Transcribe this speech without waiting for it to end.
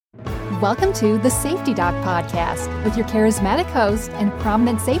Welcome to the Safety Doc Podcast with your charismatic host and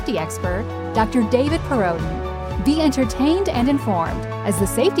prominent safety expert, Dr. David Perrodin. Be entertained and informed as the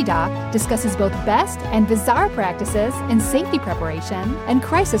Safety Doc discusses both best and bizarre practices in safety preparation and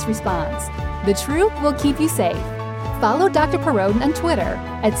crisis response. The truth will keep you safe. Follow Dr. Perrodin on Twitter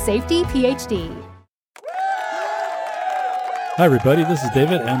at SafetyPhD. Hi, everybody. This is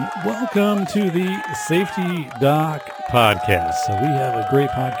David, and welcome to the Safety Doc Podcast. So we have a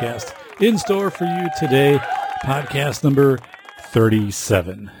great podcast in store for you today, podcast number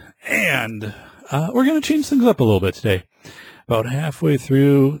 37. And we're going to change things up a little bit today. About halfway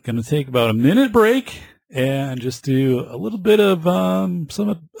through, going to take about a minute break and just do a little bit of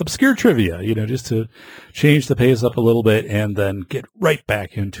some obscure trivia, just to change the pace up a little bit and then get right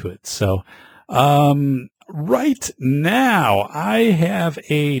back into it. So right now, I have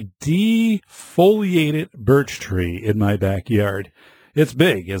a defoliated birch tree in my backyard. It's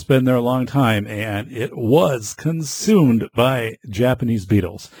big. It's been there a long time, and it was consumed by Japanese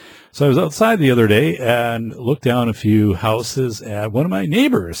beetles. So I was outside the other day and looked down a few houses, and one of my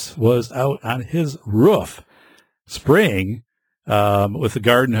neighbors was out on his roof spraying with a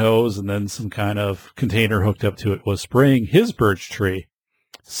garden hose and then some kind of container hooked up to it, was spraying his birch tree.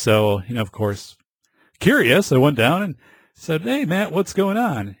 So, of course, curious, I went down and said, "Hey, Matt, what's going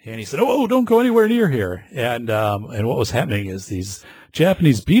on?" And he said, "Oh, don't go anywhere near here." And what was happening is these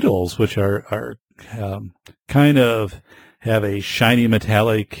Japanese beetles, which are kind of have a shiny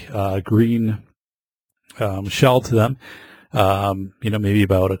metallic green shell to them, maybe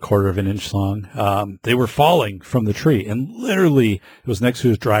about a quarter of an inch long. They were falling from the tree, and literally it was next to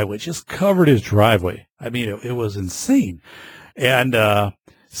his driveway, just covered his driveway. I mean, it was insane. And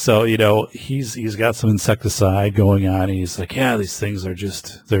so, he's got some insecticide going on. And he's like, "Yeah, these things are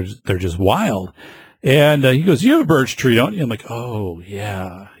they're just wild." And he goes, "You have a birch tree, don't you?" I'm like, "Oh,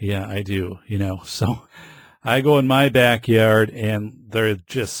 yeah, I do." So I go in my backyard and they're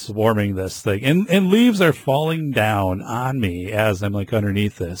just swarming this thing, and leaves are falling down on me as I'm like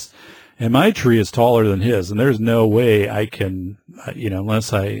underneath this. And my tree is taller than his, and there's no way I can,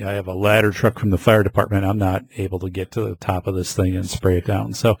 unless I have a ladder truck from the fire department, I'm not able to get to the top of this thing and spray it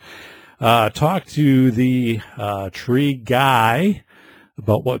down. So, talk to the tree guy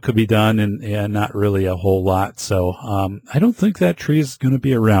about what could be done, and not really a whole lot. So, I don't think that tree is going to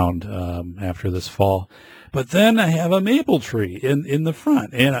be around after this fall. But then I have a maple tree in the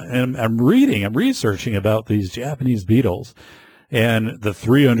front, and I'm researching about these Japanese beetles and the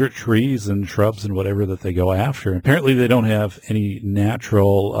 300 trees and shrubs and whatever that they go after. Apparently they don't have any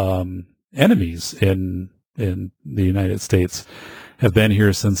natural enemies in the United States. Have been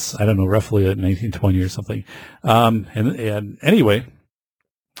here since, I don't know, roughly 1920 or something. And anyway,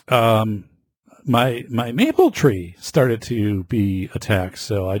 my maple tree started to be attacked.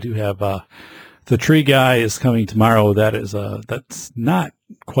 So I do have the tree guy is coming tomorrow. That's not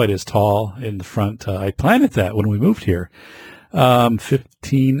quite as tall in the front. I planted that when we moved here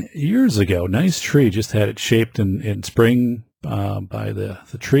 15 years ago. Nice tree. Just had it shaped in spring by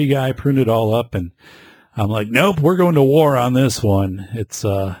the tree guy, pruned it all up, and I'm like, "Nope, we're going to war on this one. It's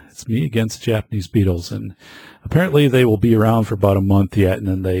me against Japanese beetles." And apparently they will be around for about a month yet, and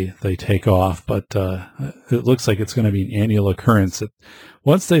then they take off. But it looks like it's going to be an annual occurrence.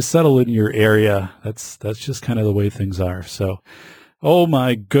 Once they settle in your area, that's just kind of the way things are. So, oh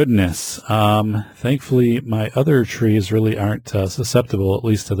my goodness. Thankfully my other trees really aren't susceptible, at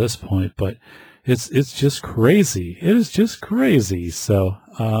least to this point, but it's just crazy. It is just crazy. So,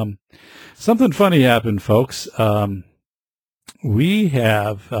 something funny happened, folks. We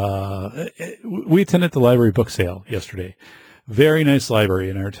attended the library book sale yesterday. Very nice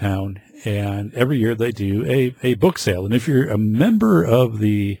library in our town, and every year they do a book sale. And if you're a member of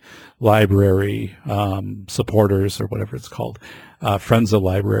the library supporters, or whatever it's called, Friends of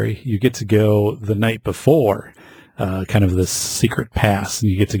Library, you get to go the night before, kind of this secret pass, and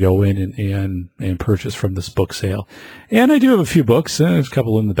you get to go in and purchase from this book sale. And I do have a few books, and there's a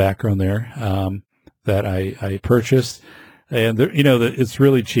couple in the background there that I purchased. And it's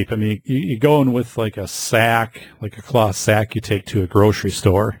really cheap. I mean, you go in with like a sack, like a cloth sack you take to a grocery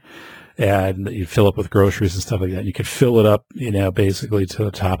store, and you fill up with groceries and stuff like that. You could fill it up, basically to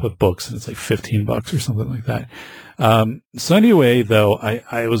the top of books, and it's like $15 or something like that. So anyway, though,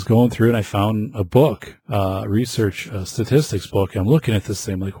 I was going through and I found a book, research statistics book. I'm looking at this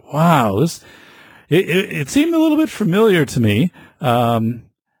thing, I'm like, wow, it seemed a little bit familiar to me.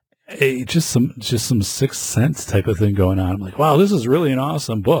 Just some Sixth Sense type of thing going on. I'm like, wow, this is really an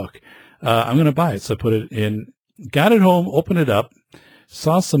awesome book. I'm going to buy it. So I put it in, got it home, opened it up,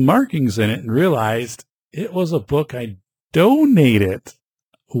 saw some markings in it, and realized it was a book I donated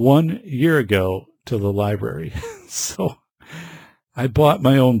 1 year ago to the library. So I bought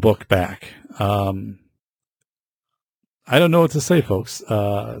my own book back. I don't know what to say, folks.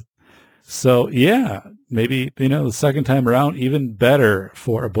 So yeah, maybe, the second time around, even better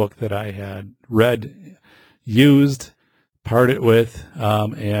for a book that I had read, used, parted with,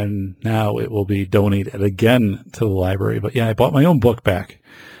 and now it will be donated again to the library. But yeah, I bought my own book back.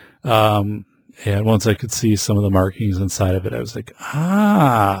 And once I could see some of the markings inside of it, I was like,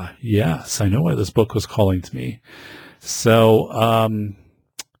 yes, I know why this book was calling to me. So,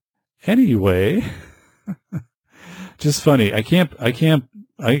 anyway, just funny. I can't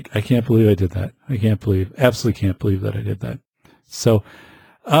believe I did that. Absolutely can't believe that I did that. So,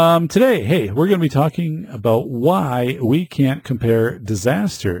 today, hey, we're going to be talking about why we can't compare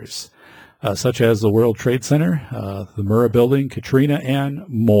disasters, such as the World Trade Center, the Murrah building, Katrina, and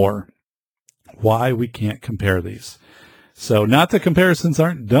more. Why we can't compare these. So not the comparisons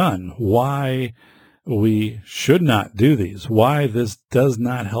aren't done. Why we should not do these. Why this does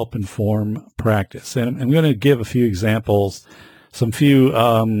not help inform practice. And I'm going to give a few examples, some few,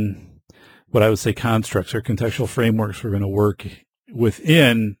 what I would say constructs or contextual frameworks we're going to work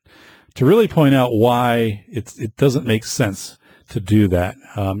within to really point out why it doesn't make sense to do that.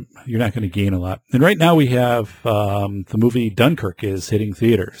 You're not going to gain a lot. And right now we have the movie Dunkirk is hitting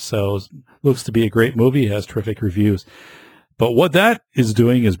theaters. So looks to be a great movie, has terrific reviews. But what that is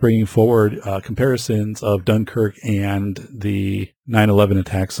doing is bringing forward comparisons of Dunkirk and the 9/11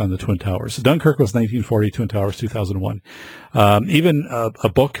 attacks on the Twin Towers. So Dunkirk was 1940, Twin Towers 2001. Even a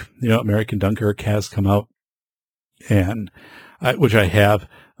book, American Dunkirk, has come out, and which I have,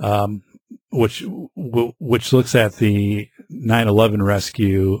 which looks at the 9/11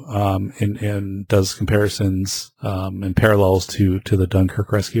 rescue and does comparisons and parallels to the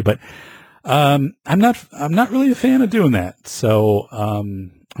Dunkirk rescue. But I'm not really a fan of doing that. So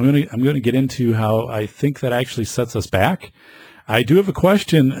I'm going to get into how I think that actually sets us back. I do have a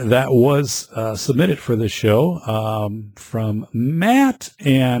question that was submitted for this show from Matt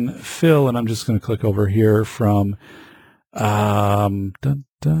and Phil, and I'm just going to click over here from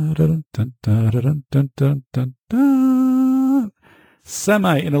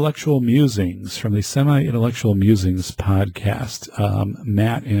Semi-Intellectual Musings, from the Semi-Intellectual Musings podcast.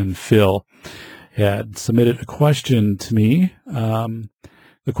 Matt and Phil had submitted a question to me. The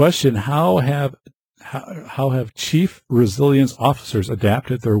question: How have chief resilience officers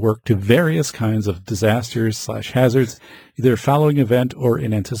adapted their work to various kinds of disasters / hazards, either following event or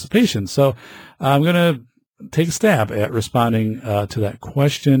in anticipation? So I'm going to take a stab at responding to that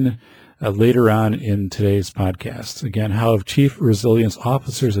question later on in today's podcast. Again, how have chief resilience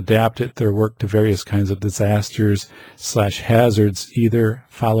officers adapted their work to various kinds of disasters / hazards, either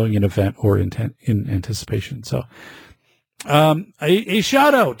following an event or in anticipation? So, a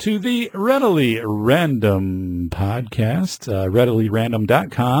shout out to the Readily Random podcast,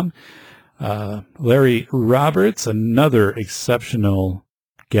 readilyrandom.com. Larry Roberts, another exceptional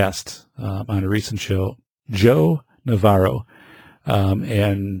guest on a recent show, Joe Navarro,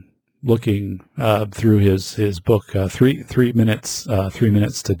 and looking through his book, 3 minutes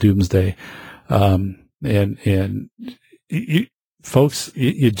to Doomsday, and you, folks,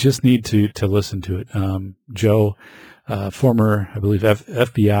 you just need to listen to it. Joe, former, I believe,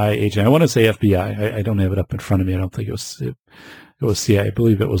 FBI agent. I want to say FBI. I don't have it up in front of me. I don't think it was CIA. I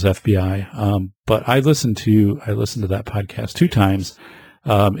believe it was FBI. But I listened to that podcast 2 times.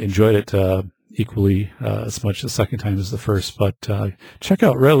 Enjoyed it equally as much the second time as the first. But check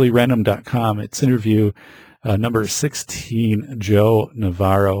out readilyrandom.com. It's interview number 16, Joe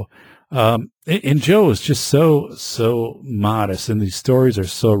Navarro. And Joe is just so modest, and these stories are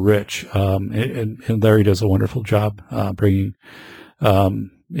so rich. And Larry does a wonderful job bringing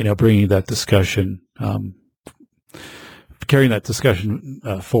that discussion, carrying that discussion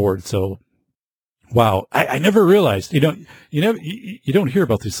forward. So, wow, I never realized. You don't hear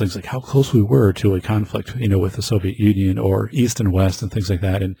about these things, like how close we were to a conflict, with the Soviet Union or East and West and things like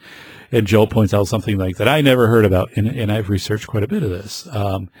that. And Joe points out something like that I never heard about, and I've researched quite a bit of this.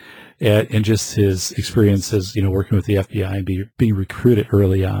 And just his experiences, working with the FBI and being recruited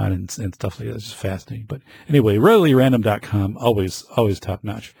early on and stuff like that. It's just fascinating. But anyway, readilyrandom.com, always top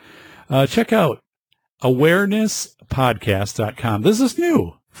notch. Check out awarenesspodcast.com. This is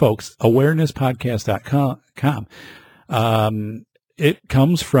new, folks. awarenesspodcast.com. It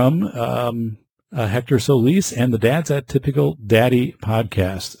comes from Hector Solis and the Dads at Typical Daddy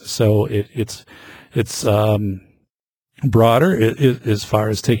podcast. So it's broader as far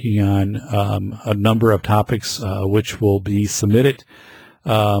as taking on a number of topics which will be submitted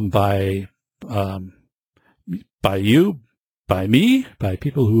by you, by me, by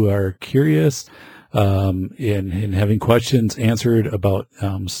people who are curious, in having questions answered about,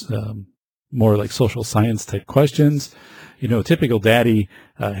 more like social science type questions. Typical daddy,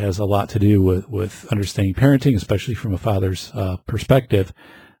 has a lot to do with understanding parenting, especially from a father's, perspective.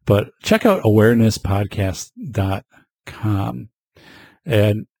 But check out awareness.podcast.com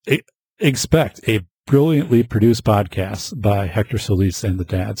and expect a brilliantly produced podcast by Hector Solis and the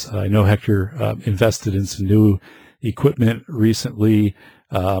dads. I know Hector, invested in some new equipment recently.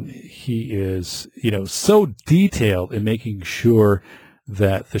 He is, so detailed in making sure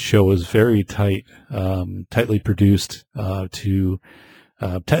that the show is very tightly produced, to,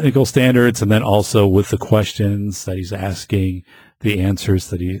 technical standards. And then also with the questions that he's asking, the answers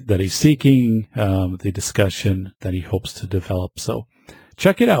that he's seeking, the discussion that he hopes to develop. So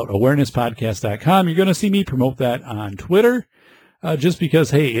check it out, awarenesspodcast.com. You're going to see me promote that on Twitter, just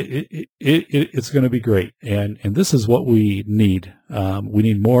because, hey, it's going to be great. And this is what we need. We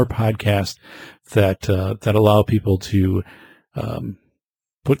need more podcasts that allow people to,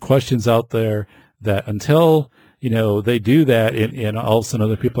 put questions out there that until, they do that, and all of a sudden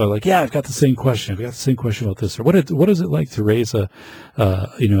other people are like, yeah, I've got the same question. I've got the same question about this. Or what is it like to raise a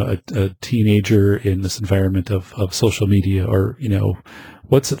teenager in this environment of social media? Or,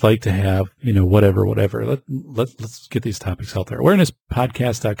 what's it like to have, whatever. Let's get these topics out there.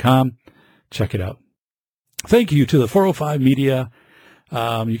 Awarenesspodcast.com. Check it out. Thank you to the 405 Media.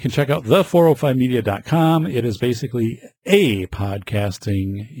 You can check out the405media.com. It is basically a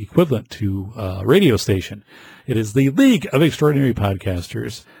podcasting equivalent to a radio station. It is the League of Extraordinary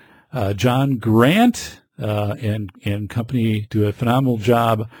Podcasters. John Grant and company do a phenomenal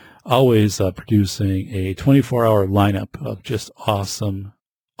job, always producing a 24-hour lineup of just awesome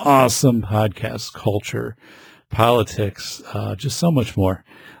podcast culture, politics, just so much more.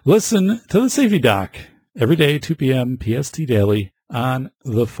 Listen to the Safety Doc every day, 2 p.m. PST daily, on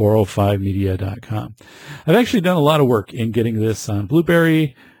the405media.com. I've actually done a lot of work in getting this on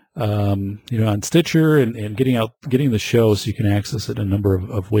Blueberry, on Stitcher, and getting the show so you can access it in a number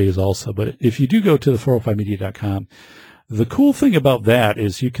of ways also. But if you do go to the405media.com, the cool thing about that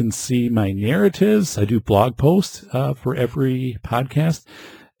is you can see my narratives. I do blog posts for every podcast.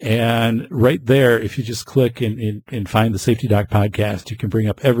 And right there, if you just click and find the Safety Doc podcast, you can bring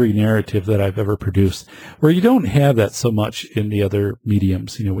up every narrative that I've ever produced, where you don't have that so much in the other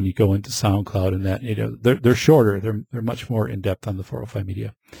mediums. When you go into SoundCloud and that, they're shorter. They're much more in depth on the 405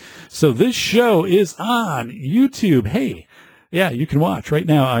 Media. So this show is on YouTube. Hey, yeah, you can watch right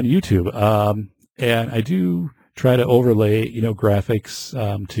now on YouTube. And I do try to overlay, graphics,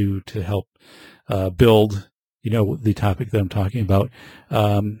 to help, build, the topic that I'm talking about.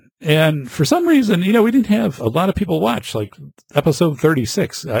 And for some reason, we didn't have a lot of people watch, like episode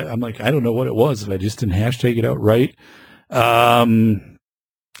 36. I'm like, I don't know what it was. If I just didn't hashtag it out right. I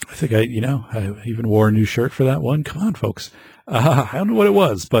think I even wore a new shirt for that one. Come on, folks. I don't know what it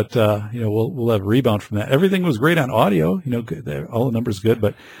was, but, we'll have a rebound from that. Everything was great on audio, all the numbers good,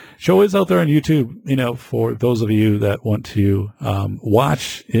 but show is out there on YouTube, for those of you that want to,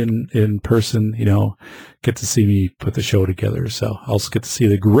 watch in person, get to see me put the show together. So also get to see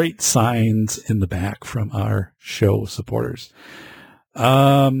the great signs in the back from our show supporters.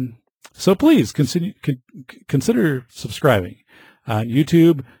 So please consider subscribing. On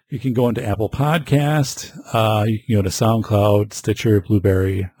YouTube, you can go into Apple Podcast. You can go to SoundCloud, Stitcher,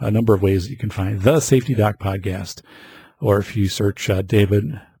 Blueberry, a number of ways that you can find the Safety Doc podcast. Or if you search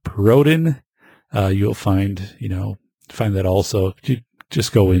David Perrodin, you'll find that also. You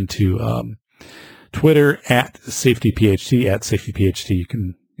just go into Twitter at SafetyPHD, you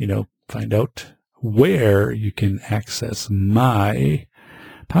can, find out where you can access my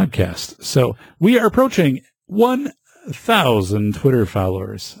podcast. So we are approaching 1,000 Twitter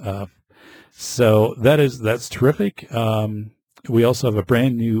followers. So that's terrific. We also have a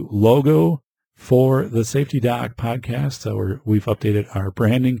brand new logo for the Safety Doc podcast. So we've updated our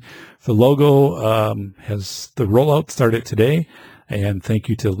branding. The logo, has the rollout started today. And thank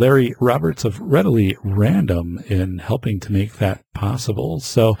you to Larry Roberts of Readily Random in helping to make that possible.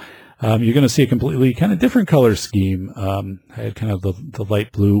 So, you're going to see a completely kind of different color scheme. I had kind of the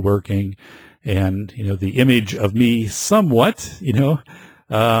light blue working, and, the image of me somewhat,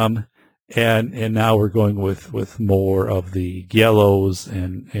 and now we're going with more of the yellows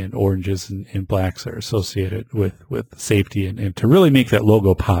and oranges and blacks that are associated with safety and to really make that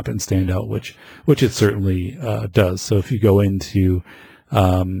logo pop and stand out, which it certainly, does. So if you go into,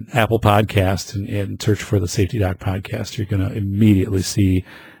 Apple Podcast and search for the Safety Doc podcast, you're going to immediately see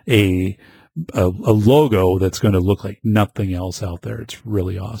a logo that's going to look like nothing else out there. It's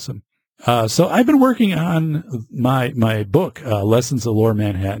really awesome. So I've been working on my book, Lessons of Lower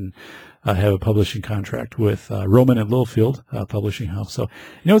Manhattan. I have a publishing contract with Rowman and Littlefield Publishing House. So,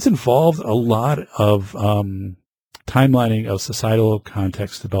 it's involved a lot of timelining of societal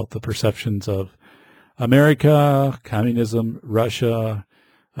context about the perceptions of America, communism, Russia,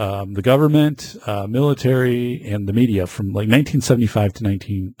 the government, military, and the media from like 1975 to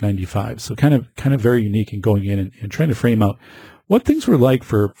 1995. So kind of very unique in going in and trying to frame out what things were like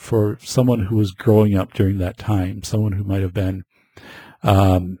for someone who was growing up during that time, someone who might have been,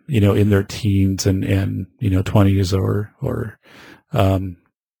 in their teens and 20s or kind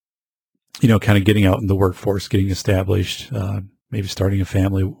of getting out in the workforce, getting established, maybe starting a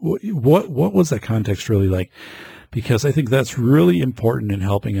family. What was that context really like? Because I think that's really important in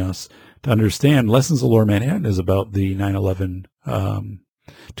helping us to understand. Lessons of Lower Manhattan is about the 9/11,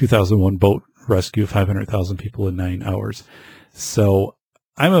 2001 boat rescue of 500,000 people in 9 hours. So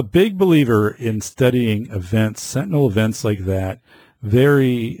I'm a big believer in studying events, sentinel events like that,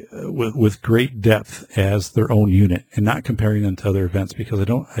 with great depth as their own unit, and not comparing them to other events, because I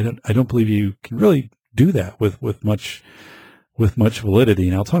don't believe you can really do that with much validity.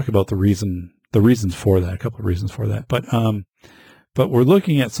 And I'll talk about the reasons for that, a couple of reasons for that. But we're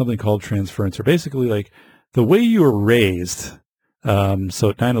looking at something called transference, or basically like the way you were raised. So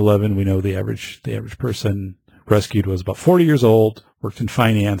at 9/11, we know the average person rescued was about 40 years old, worked in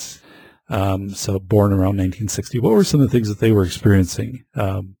finance. So born around 1960. What were some of the things that they were experiencing?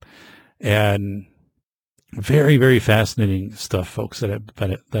 And very, very fascinating stuff, folks, that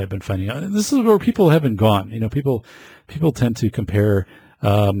I've been finding out. And this is where people haven't gone. People tend to compare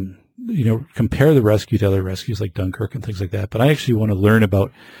the rescue to other rescues like Dunkirk and things like that. But I actually want to learn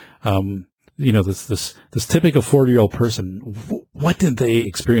about, this typical 40-year-old person. What did they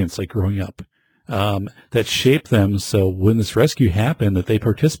experience like growing up? That shaped them. So when this rescue happened, that they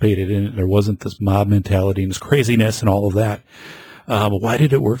participated in it, there wasn't this mob mentality and this craziness and all of that. Why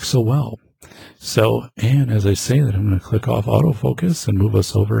did it work so well? So, and as I say that, I'm going to click off autofocus and move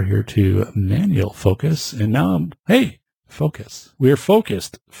us over here to manual focus. And now focus. We're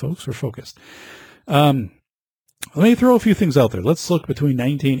focused, folks. We're focused. Let me throw a few things out there. Let's look between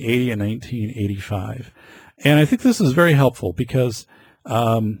 1980 and 1985. And I think this is very helpful because,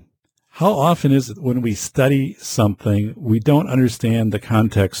 how often is it when we study something, we don't understand the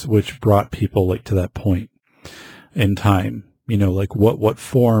context which brought people like to that point in time? Like what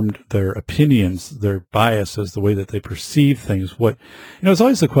formed their opinions, their biases, the way that they perceive things. It's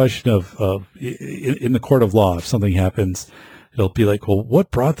always the question of in the court of law, if something happens, it'll be like, well,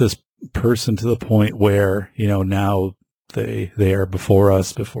 what brought this person to the point where, now they are before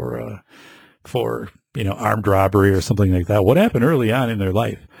us, for armed robbery or something like that? What happened early on in their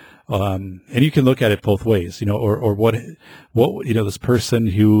life? And you can look at it both ways, or what, this person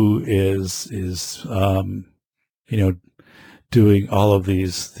who is, doing all of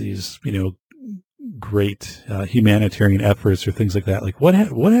these, great, humanitarian efforts or things like that. Like what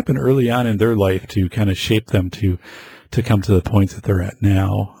happened early on in their life to kind of shape them to come to the point that they're at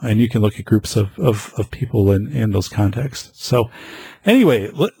now. And you can look at groups of people in those contexts. So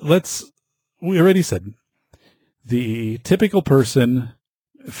anyway, we already said the typical person,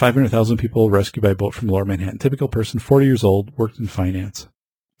 500,000 people rescued by boat from Lower Manhattan. Typical person, 40 years old, worked in finance.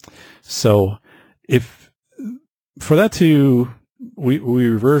 So if for that we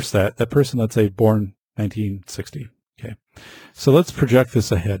reverse that person, let's say born 1960. Okay. So let's project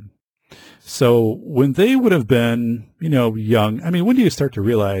this ahead. So when they would have been, young, when do you start to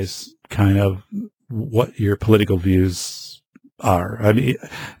realize kind of what your political views are?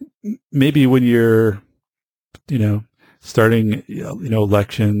 Maybe when you're, starting,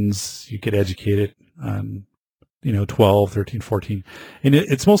 elections, you get educated on, 12, 13, 14. And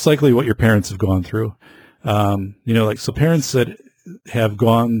it's most likely what your parents have gone through. So parents that have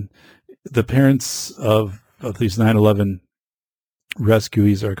gone, the parents of these 9/11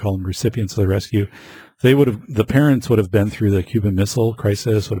 rescuees, or I call them recipients of the rescue, the parents would have been through the Cuban Missile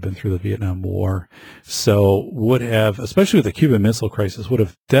Crisis, would have been through the Vietnam War. So would have, especially with the Cuban Missile Crisis, would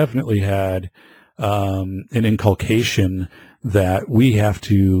have definitely had an inculcation that we have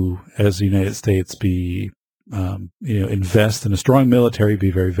to, as the United States, be, invest in a strong military,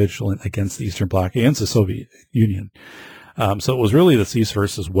 be very vigilant against the Eastern Bloc, against the Soviet Union. So it was really this East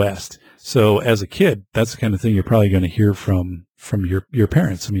versus West. So as a kid, that's the kind of thing you're probably going to hear from your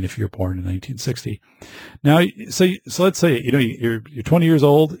parents. If you're born in 1960. Now, so let's say, you're 20 years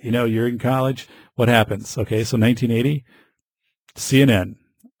old, you're in college. What happens? Okay. So 1980, CNN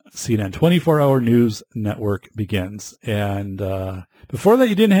 24-hour news network begins. And, before that,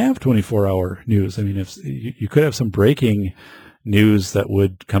 you didn't have 24-hour news. If you could have some breaking, news that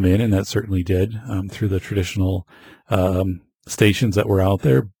would come in, and that certainly did through the traditional stations that were out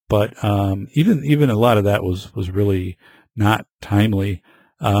there. But even a lot of that was really not timely,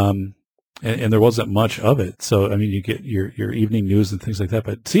 and there wasn't much of it. So I mean, you get your evening news and things like that.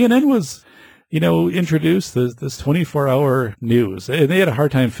 But CNN was, introduced this 24-hour news, and they had a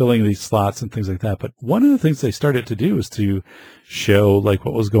hard time filling these slots and things like that. But one of the things they started to do is to show like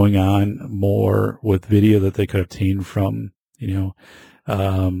what was going on more with video that they could obtain from,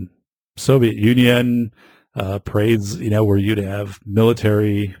 Soviet Union, parades, where you'd have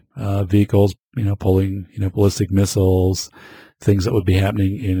military, vehicles, pulling, ballistic missiles, things that would be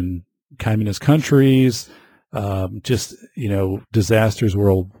happening in communist countries, disasters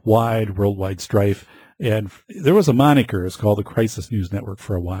worldwide strife. And there was a moniker, it's called the Crisis News Network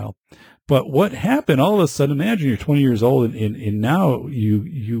for a while. But what happened all of a sudden, imagine you're 20 years old and now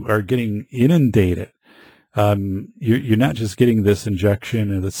you are getting inundated. You're not just getting this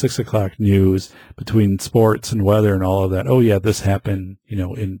injection of the 6 o'clock news between sports and weather and all of that. Oh yeah, this happened,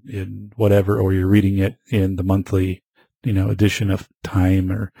 in whatever, or you're reading it in the monthly, edition of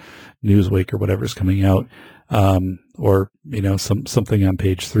Time or Newsweek or whatever's coming out. Or something on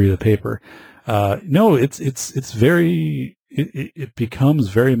page 3 of the paper. No, it's very, it becomes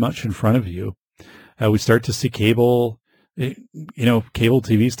very much in front of you. We start to see cable, cable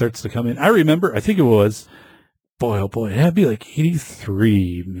TV starts to come in. I remember, I think it was, boy, it had to be like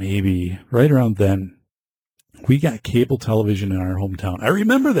 83, maybe right around then. We got cable television in our hometown. I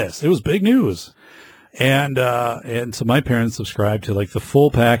remember this. It was big news. And so my parents subscribed to like the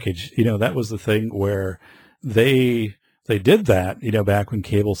full package. That was the thing where they did that, back when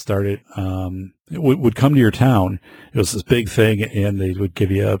cable started, it would come to your town. It was this big thing, and they would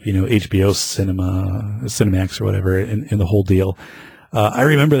give you HBO Cinemax or whatever, and the whole deal. I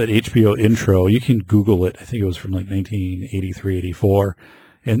remember that HBO intro. You can Google it. I think it was from like 1983, 84.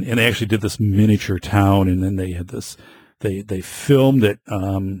 And they actually did this miniature town, and then they had this, they filmed it,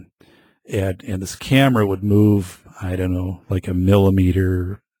 and this camera would move, I don't know, like a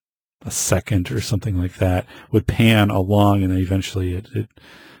millimeter a second or something like that, would pan along, and then eventually it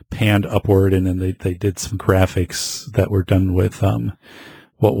panned upward, and then they did some graphics that were done with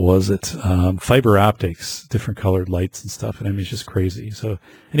what was it, fiber optics, different colored lights and stuff. And I mean, it's just crazy. So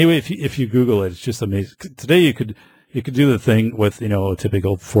anyway, if you Google it, it's just amazing. Today you could do the thing with a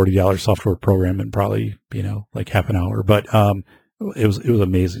typical $40 software program in probably like half an hour, but it was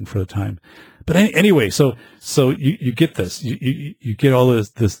amazing for the time. But anyway, so you get this, you get all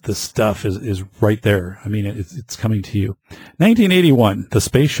this stuff is right there. I mean, it's coming to you. 1981, the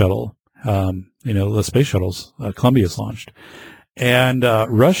space shuttle, the space shuttles, Columbia's launched, and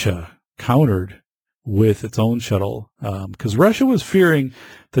Russia countered with its own shuttle, because Russia was fearing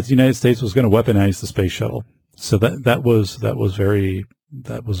that the United States was going to weaponize the space shuttle. So that was very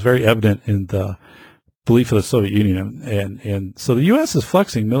evident in the belief of the Soviet Union, and so the U.S. is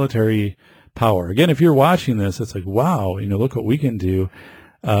flexing military power. Again, if you're watching this, it's like, wow, look what we can do.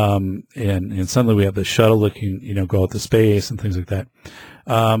 And suddenly we have the shuttle that can, go out to space and things like that.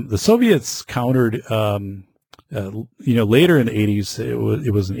 The Soviets countered, later in the 80s,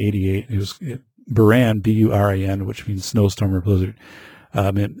 it was in 88. It was Buran, B-U-R-A-N, which means snowstorm or blizzard.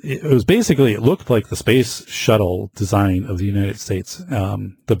 It was basically, it looked like the space shuttle design of the United States.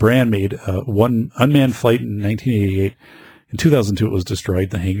 The brand made one unmanned flight in 1988. In 2002, it was destroyed.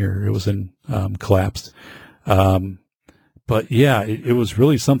 The hangar, it was collapsed. But yeah, it was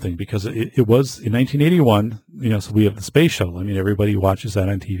really something, because it was in 1981, so we have the space shuttle. I mean, everybody watches that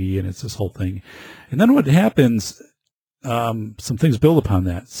on TV, and it's this whole thing. And then what happens, some things build upon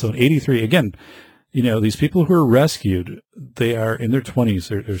that. So in 83, again, these people who are rescued, they are in their 20s.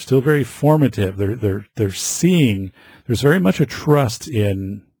 They're still very formative. They're seeing, there's very much a trust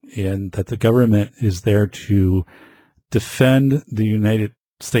in that the government is there to defend the United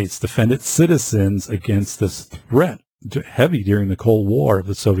States, defend its citizens against this threat, heavy during the Cold War of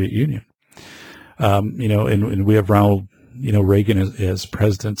the Soviet Union. And we have Ronald, Reagan as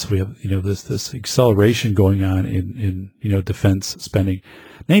president. So we have, this acceleration going on in defense spending.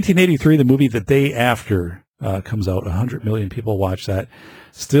 1983, the movie The Day After comes out. 100 million people watch that.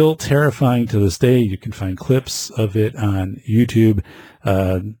 Still terrifying to this day. You can find clips of it on YouTube.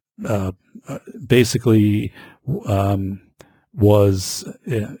 Basically, was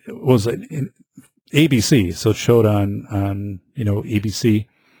an ABC. So it showed on ABC.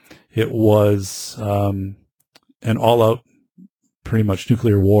 It was an all-out, pretty much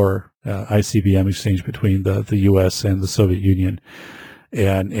nuclear war, ICBM exchange between the U.S. and the Soviet Union.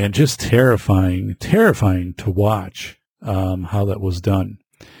 And just terrifying to watch, how that was done.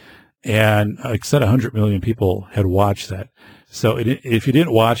 And like I said, 100 million people had watched that. So if you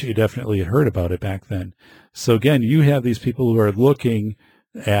didn't watch it, you definitely heard about it back then. So again, you have these people who are looking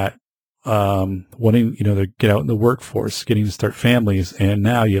at wanting, to get out in the workforce, getting to start families, and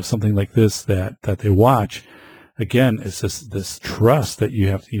now you have something like this that they watch. Again, it's this trust that you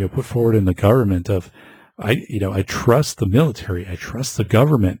have to, put forward in the government of, I trust the military, I trust the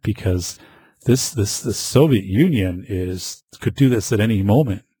government, because this Soviet Union could do this at any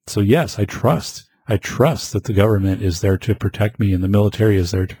moment. So yes, I trust that the government is there to protect me, and the military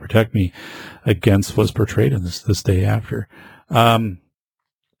is there to protect me against what's portrayed in this day after.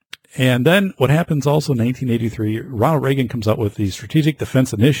 And then what happens also in 1983, Ronald Reagan comes out with the Strategic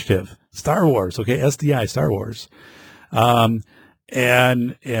Defense Initiative, Star Wars, okay, SDI, Star Wars. And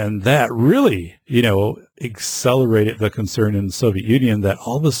that really, accelerated the concern in the Soviet Union that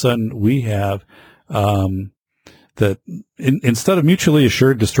all of a sudden we have, that instead of mutually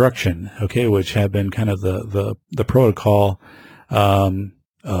assured destruction, okay, which had been kind of the protocol,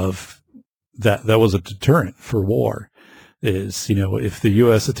 of that was a deterrent for war, is, if the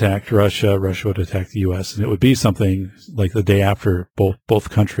U.S. attacked Russia, Russia would attack the U.S., and it would be something like the day after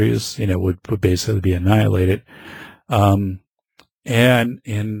both countries, would basically be annihilated. And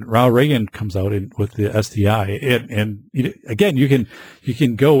Ronald Reagan comes out with the SDI, and again, you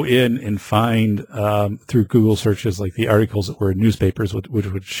can go in and find, through Google searches, like the articles that were in newspapers, which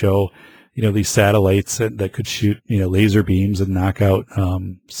would show, these satellites that could shoot, laser beams and knock out,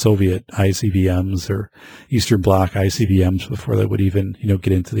 Soviet ICBMs or Eastern Bloc ICBMs before they would even,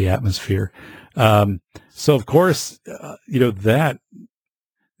 get into the atmosphere. So of course, that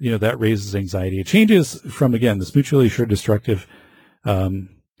raises anxiety. It changes from, again, this mutually assured destructive,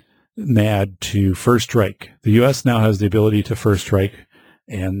 MAD to first strike. The U.S. now has the ability to first strike,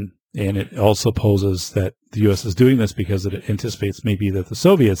 and it also poses that the U.S. is doing this because it anticipates maybe that the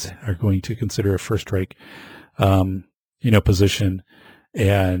Soviets are going to consider a first strike, position.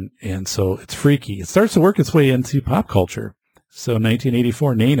 And so it's freaky. It starts to work its way into pop culture. So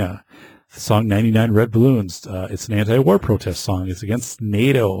 1984, Nena, the song 99 Red Balloons. It's an anti-war protest song. It's against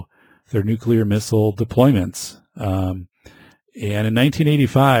NATO, their nuclear missile deployments. And in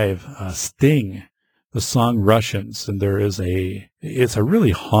 1985, Sting, the song Russians, and it's a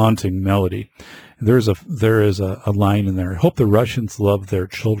really haunting melody. There is a line in there. I hope the Russians love their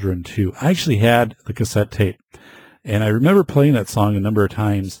children too. I actually had the cassette tape, and I remember playing that song a number of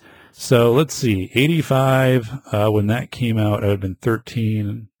times. So let's see, 85, when that came out, I would have been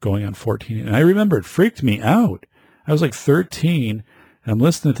 13, going on 14. And I remember it freaked me out. I was like 13, and I'm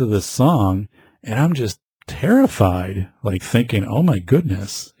listening to this song, and I'm just terrified, like thinking, oh my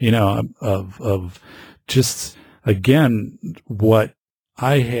goodness, of just, again, what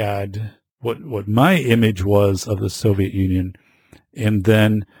I had, what my image was of the Soviet Union. And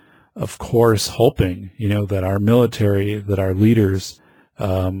then, of course, hoping, that our military, that our leaders,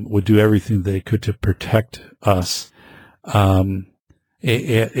 would do everything they could to protect us. And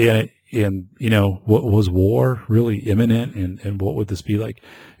what was war really imminent, and what would this be like?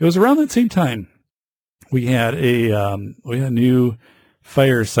 It was around that same time we had a new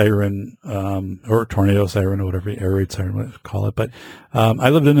fire siren, or tornado siren, or whatever, air raid siren, whatever you call it. But, I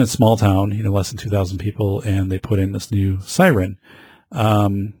lived in a small town, less than 2,000 people, and they put in this new siren.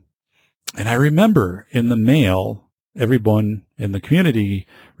 And I remember in the mail, everyone in the community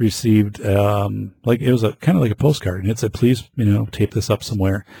received, it was kind of like a postcard, and it said, please, tape this up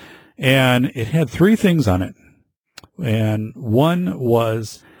somewhere. And it had 3 things on it. And one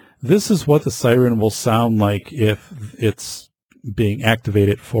was, this is what the siren will sound like if it's being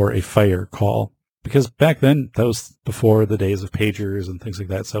activated for a fire call. Because back then, that was before the days of pagers and things like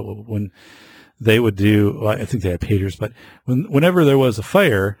that. So when they would do, I think they had pagers, but whenever there was a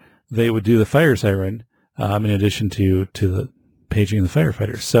fire, they would do the fire siren, in addition to the paging the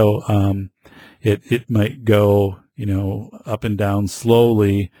firefighters. So, it might go, up and down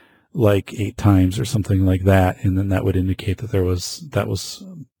slowly, like 8 times or something like that. And then that would indicate that that was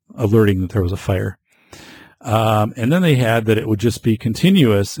alerting that there was a fire. And then they had that it would just be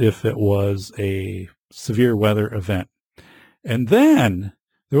continuous if it was a severe weather event. And then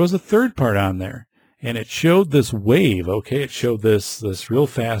there was a third part on there, and it showed this wave. Okay. It showed this real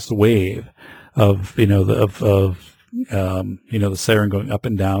fast wave of, the siren going up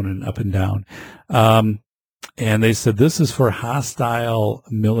and down and up and down. And they said, this is for hostile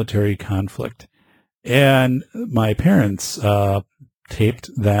military conflict. And my parents, taped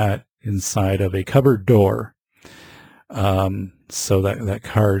that inside of a cupboard door. So that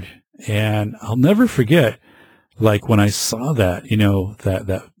card, and I'll never forget, like when I saw that,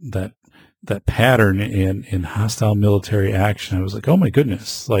 that pattern in hostile military action, I was like, oh my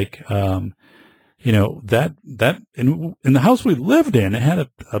goodness. Like, that in the house we lived in, it had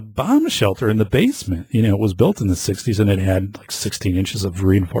a bomb shelter in the basement. It was built in the 60s, and it had like 16 inches of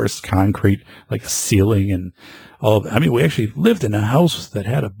reinforced concrete, like a ceiling and all of, I mean, we actually lived in a house that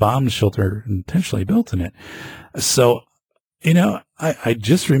had a bomb shelter intentionally built in it. So, I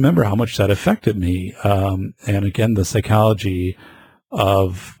just remember how much that affected me. And again, the psychology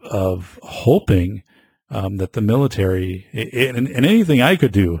of hoping that the military and anything I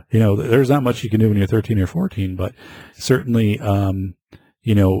could do, there's not much you can do when you're 13 or 14, but certainly,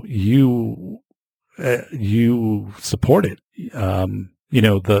 you support it. The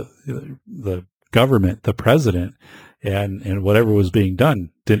government, the president, and whatever was being done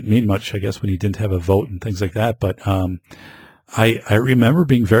didn't mean much, I guess, when you didn't have a vote and things like that. But, I remember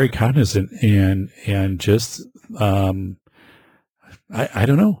being very cognizant and just, I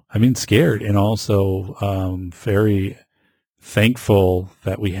don't know. I mean, scared, and also very thankful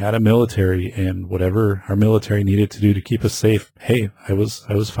that we had a military, and whatever our military needed to do to keep us safe. Hey, I was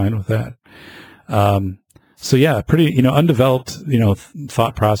fine with that. So yeah, pretty, undeveloped,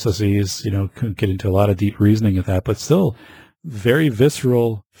 thought processes, couldn't get into a lot of deep reasoning of that, but still very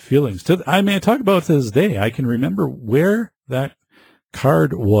visceral feelings. I talk about it to this day. I can remember where that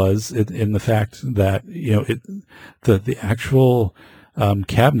card was in the fact that, the actual,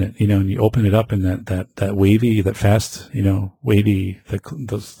 cabinet, and you open it up, and that wavy, that fast, wavy,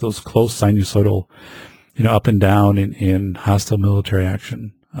 those close sinusoidal, up and down in hostile military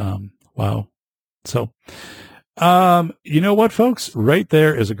action. Wow. So, you know what, folks? Right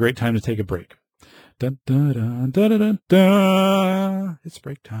there is a great time to take a break. Dun, dun, dun, dun, dun, dun, dun. It's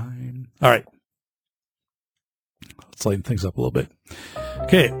break time. All right. Let's lighten things up a little bit.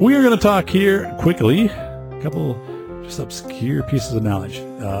 Okay, we are going to talk here quickly. A couple just obscure pieces of knowledge.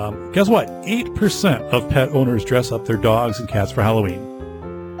 Guess what? 8% of pet owners dress up their dogs and cats for Halloween.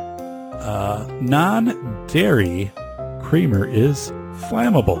 Non-dairy creamer is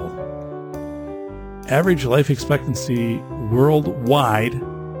flammable. Average life expectancy worldwide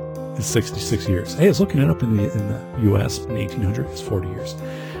is 66 years. Hey, I was looking it up in the U.S. in the 1800s. It's 40 years.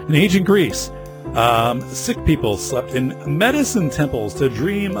 In ancient Greece, sick people slept in medicine temples to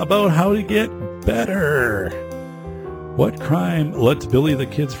dream about how to get better. What crime led to Billy the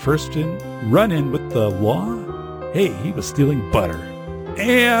Kid's first run-in with the law? Hey, he was stealing butter.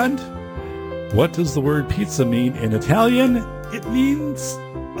 And what does the word pizza mean in Italian? It means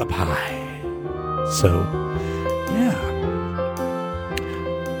a pie. So, yeah.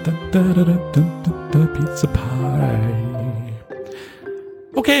 Pizza pie.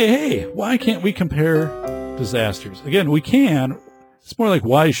 Okay, hey, why can't we compare disasters? Again, we can. It's more like,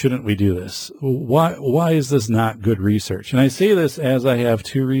 why shouldn't we do this? Why is this not good research? And I say this as I have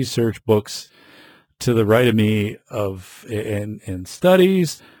two research books to the right of me and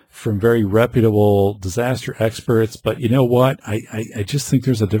studies from very reputable disaster experts. But you know what? I just think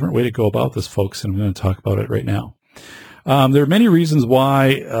there's a different way to go about this, folks, and I'm going to talk about it right now. There are many reasons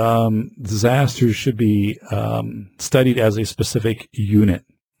why disasters should be studied as a specific unit.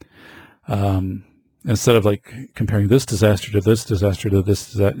 Instead of like comparing this disaster to this disaster to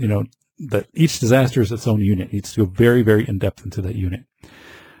this, that each disaster is its own unit. It needs to go very, very in-depth into that unit.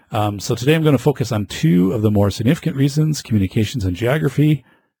 So today I'm going to focus on two of the more significant reasons, communications and geography.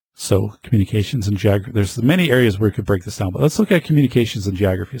 So communications and geography, there's many areas where we could break this down, but let's look at communications and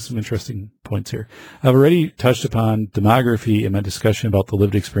geography. Some interesting points here. I've already touched upon demography in my discussion about the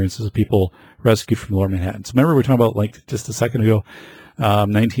lived experiences of people rescued from lower Manhattan. So remember we were talking about, like just a second ago,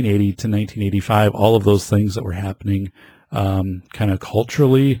 1980 to 1985, all of those things that were happening, kind of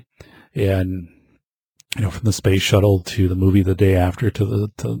culturally, and, from the space shuttle to the movie The Day After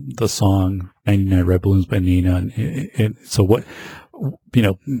to the song 99 Red Balloons by Nina. And so what,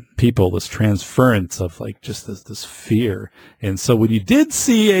 people, this transference of like just this fear. And so when you did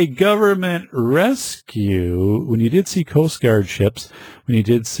see a government rescue, when you did see Coast Guard ships, when you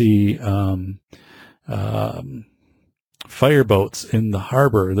did see, fireboats in the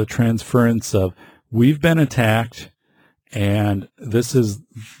harbor, the transference of, we've been attacked, and this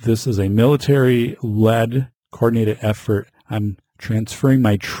is a military-led, coordinated effort. I'm transferring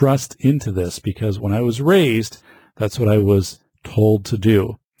my trust into this because when I was raised, that's what I was told to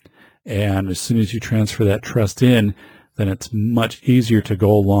do. And as soon as you transfer that trust in, then it's much easier to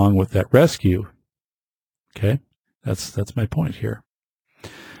go along with that rescue. Okay? That's my point here.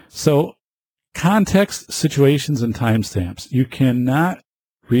 So, context, situations, and timestamps. You cannot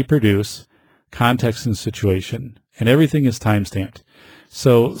reproduce context and situation, and everything is timestamped.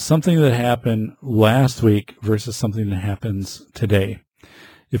 So something that happened last week versus something that happens today.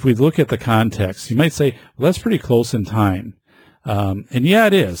 If we look at the context, you might say, well, that's pretty close in time. And yeah,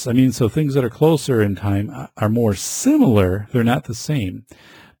 it is. I mean, so things that are closer in time are more similar. They're not the same.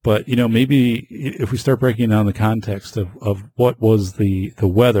 But, maybe if we start breaking down the context of what was the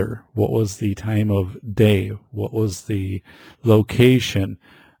weather, what was the time of day, what was the location,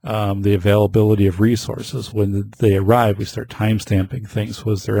 the availability of resources, when they arrive, we start timestamping things.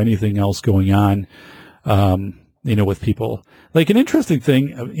 Was there anything else going on, with people? Like an interesting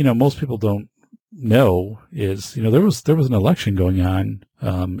thing, most people don't know is, there was an election going on,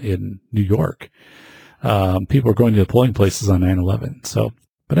 in New York. People were going to the polling places on 9/11. So,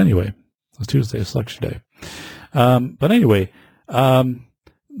 but anyway, it was Tuesday, it's election day. But anyway,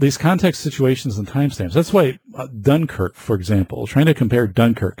 these context situations and timestamps. That's why Dunkirk, for example, trying to compare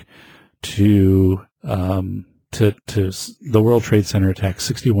Dunkirk to the World Trade Center attack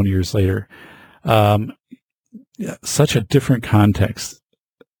 61 years later. Such a different context,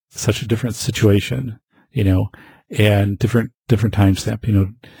 such a different situation, and different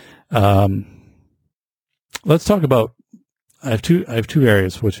timestamp. Let's talk about. I have two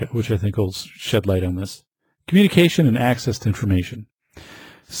areas which I think will shed light on this: communication and access to information.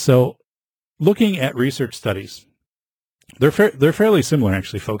 So, looking at research studies, they're fairly similar,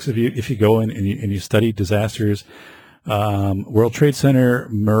 actually, folks. If you go in and you study disasters, World Trade Center,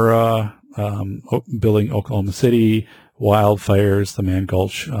 Murrah, building Oklahoma City, wildfires, the Man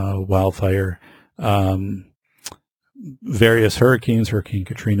Gulch wildfire, various hurricanes, Hurricane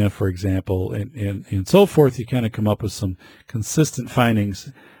Katrina, for example, and so forth, you kind of come up with some consistent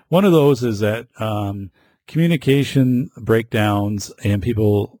findings. One of those is that communication breakdowns and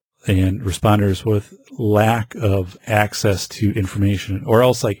people and responders with lack of access to information, or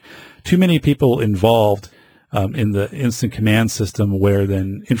else like too many people involved in the instant command system, where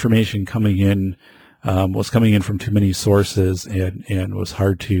then information coming in was coming in from too many sources and was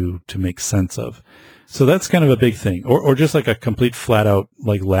hard to make sense of. So that's kind of a big thing, or just like a complete flat out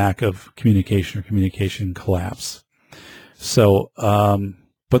like lack of communication or communication collapse. So,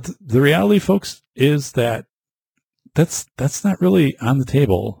 but the reality, folks, is that that's not really on the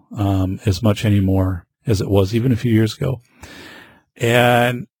table as much anymore as it was even a few years ago.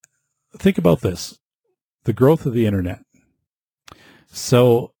 And think about this: the growth of the internet.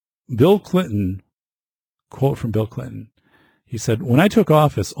 So Bill Clinton, quote from Bill Clinton, he said, "When I took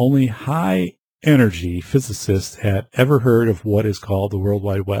office, only high energy physicists had ever heard of what is called the World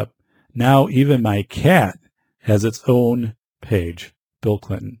Wide Web. Now even my cat has its own page." Bill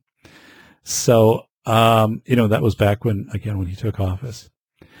Clinton. So, that was back when he took office.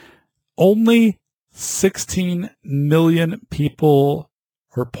 Only 16 million people,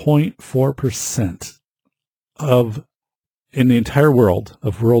 or 0.4% in the entire world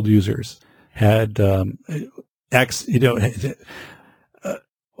of world users had,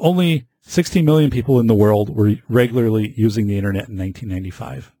 only 16 million people in the world were regularly using the internet in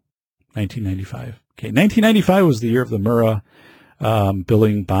 1995. Okay. 1995 was the year of the Murrah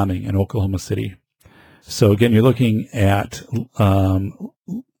building bombing in Oklahoma City. So again, you're looking at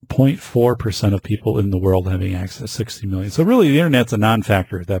 0.4% of people in the world having access, 60 million. So really the internet's a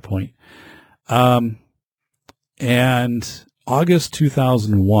non-factor at that point. And August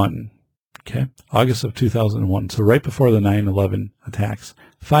 2001, August of 2001, so right before the 9/11 attacks,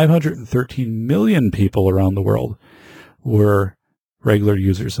 513 million people around the world were regular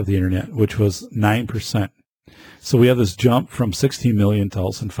users of the internet, which was 9%. So we have this jump from 16 million to all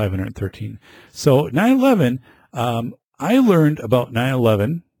of a sudden 513. So 9/11, I learned about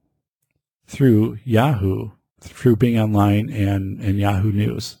 9/11 through Yahoo, through being online and Yahoo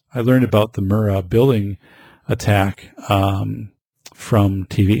News. I learned about the Murrah building attack from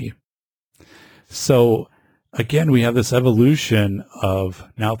TV. So again, we have this evolution of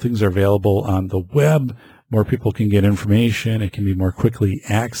now things are available on the web. More people can get information. It can be more quickly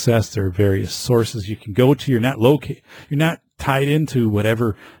accessed. There are various sources you can go to. You're not tied into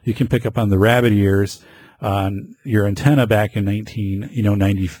whatever you can pick up on the rabbit ears on your antenna back in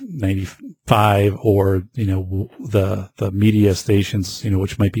 1995, or, the media stations,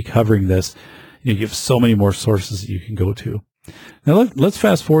 which might be covering this. You have so many more sources that you can go to. Now let's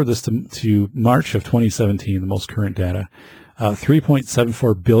fast forward this to March of 2017, the most current data.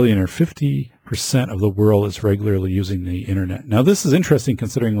 3.74 billion, or 50% of the world, is regularly using the internet. Now this is interesting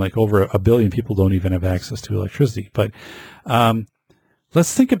considering like over a billion people don't even have access to electricity. But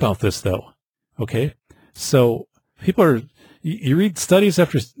let's think about this though. Okay, so you read studies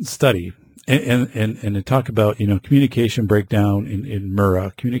after study, and they talk about communication breakdown in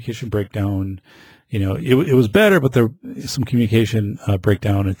Murrah, communication breakdown. It was better, but there was some communication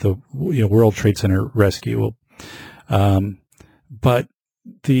breakdown at the World Trade Center rescue. But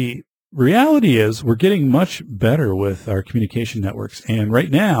the reality is we're getting much better with our communication networks. And right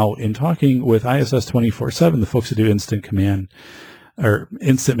now, in talking with ISS 24/7, the folks who do instant command or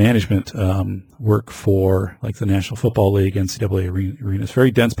instant management work for like the National Football League, NCAA arenas,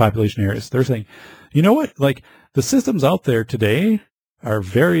 very dense population areas, they're saying, you know what, like the systems out there today are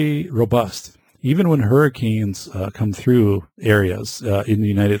very robust. Even when hurricanes come through areas in the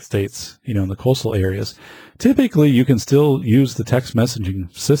United States, in the coastal areas, typically you can still use the text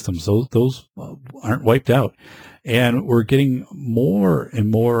messaging systems. Those aren't wiped out. And we're getting more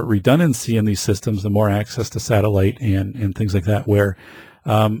and more redundancy in these systems and more access to satellite and things like that, where,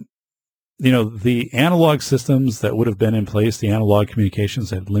 the analog systems that would have been in place, the analog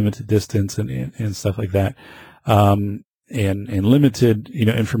communications had limited distance and stuff like that. And limited,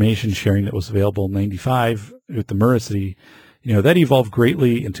 information sharing that was available in 95 with the Murrah city, that evolved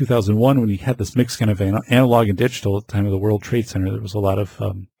greatly in 2001 when you had this mix kind of analog and digital at the time of the World Trade Center. There was a lot of,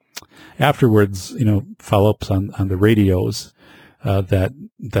 afterwards, follow-ups on the radios,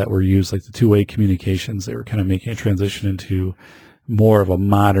 that were used, like the two-way communications. They were kind of making a transition into more of a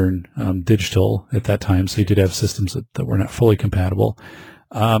modern, digital at that time. So you did have systems that were not fully compatible.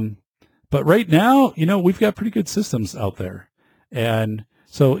 But right now, we've got pretty good systems out there. And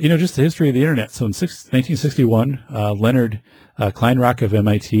so, just the history of the internet. So in 1961, Leonard Kleinrock of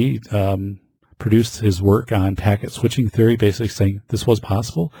MIT produced his work on packet switching theory, basically saying this was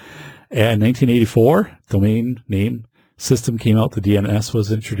possible. And in 1984, domain name system came out. The DNS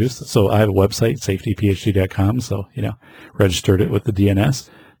was introduced. So I have a website, safetyphd.com. So, registered it with the DNS.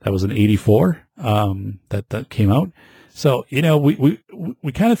 That was in 84 that came out. So, we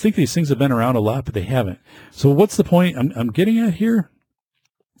kind of think these things have been around a lot, but they haven't. So what's the point I'm getting at here?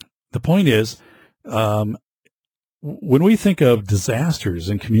 The point is, when we think of disasters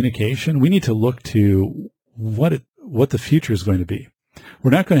in communication, we need to look to what the future is going to be.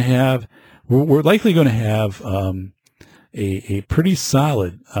 We're likely going to have, a pretty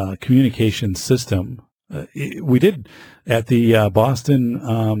solid, communication system. We did at the,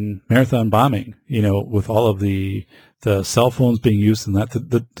 Boston, marathon bombing, with all of the cell phones being used and that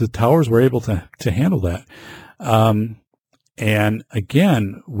the towers were able to handle that. And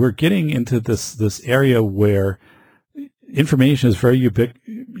again, we're getting into this area where information is very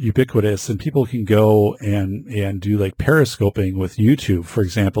ubiquitous, and people can go and do like periscoping with YouTube. For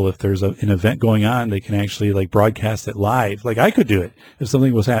example, if there's an event going on, they can actually like broadcast it live. Like I could do it if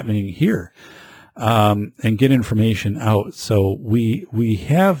something was happening here, and get information out. So we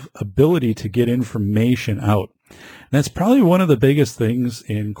have ability to get information out. And that's probably one of the biggest things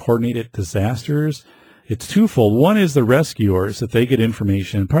in coordinated disasters. It's twofold. One is the rescuers, that they get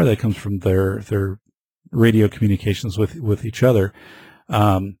information, and part of that comes from their radio communications with each other.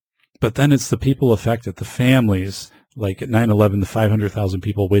 But then it's the people affected, the families, like at 9/11, the 500,000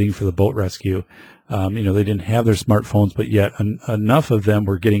 people waiting for the boat rescue. They didn't have their smartphones, but yet enough of them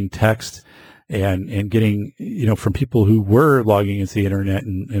were getting text and getting, from people who were logging into the internet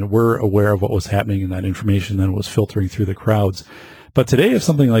and were aware of what was happening, and that information then was filtering through the crowds. But today, if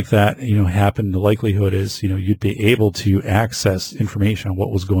something like that, happened, the likelihood is, you'd be able to access information on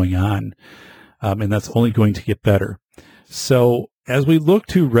what was going on. And that's only going to get better. So as we look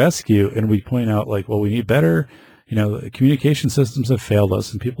to rescue and we point out like, well, we need better, the communication systems have failed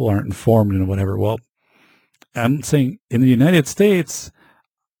us and people aren't informed and whatever. Well, I'm saying in the United States,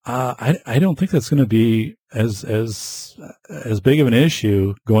 I don't think that's going to be as big of an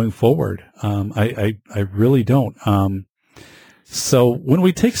issue going forward. I really don't. So when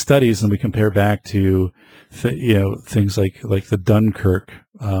we take studies and we compare back to, things like the Dunkirk,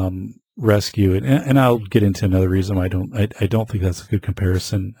 rescue, and I'll get into another reason why I don't think that's a good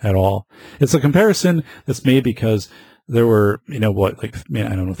comparison at all. It's a comparison that's made because there were,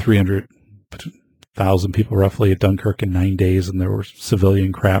 300,000 people roughly at Dunkirk in 9 days, and there were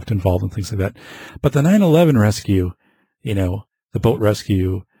civilian craft involved and things like that. But the 9/11 rescue, the boat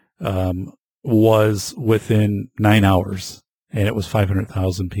rescue, was within 9 hours, and it was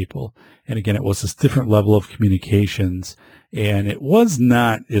 500,000 people. And again, it was this different level of communications, and it was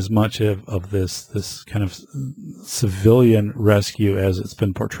not as much of this kind of civilian rescue as it's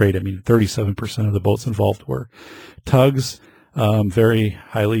been portrayed. I mean, 37% of the boats involved were tugs, very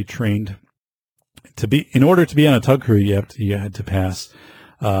highly trained. In order to be on a tug crew, you had to pass,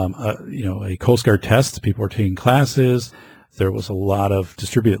 a Coast Guard test. People were taking classes. There was a lot of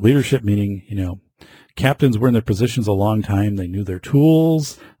distributed leadership, meaning, captains were in their positions a long time. They knew their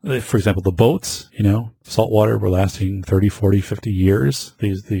tools. For example, the boats, saltwater were lasting 30, 40, 50 years,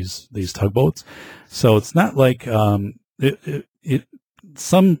 these tugboats. So it's not like,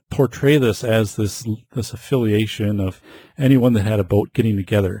 some portray this as this affiliation of anyone that had a boat getting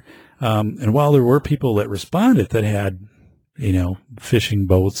together. And while there were people that responded that had, fishing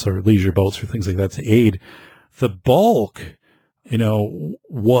boats or leisure boats or things like that to aid, the bulk,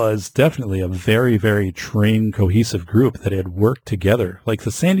 was definitely a very, very trained, cohesive group that had worked together. Like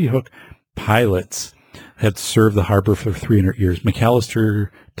the Sandy Hook pilots had served the harbor for 300 years. McAllister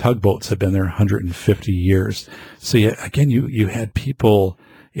tugboats had been there 150 years. So again, you had people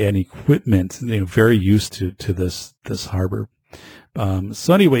and equipment, very used to this harbor.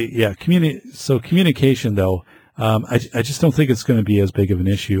 So anyway, yeah, communication though, I just don't think it's going to be as big of an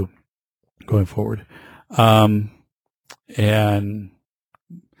issue going forward. We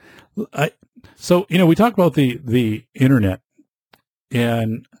talk about the internet,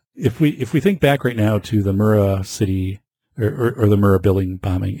 and if we think back right now to the Murrah city or the Murrah building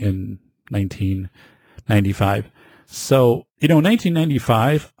bombing in 1995. So, in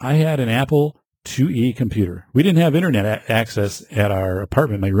 1995, I had an Apple IIe computer. We didn't have internet access at our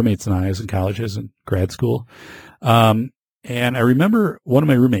apartment, my roommates and I, as in colleges and grad school. And I remember one of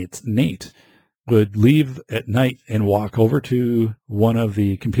my roommates, Nate, would leave at night and walk over to one of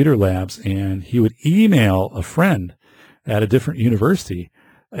the computer labs, and he would email a friend at a different university.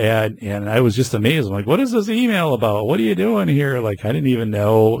 And I was just amazed. I'm like, what is this email about? What are you doing here? Like, I didn't even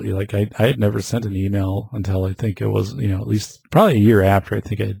know, like, I had never sent an email until I think it was, at least probably a year after. I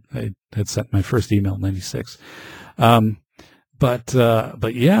think I had sent my first email in 96. But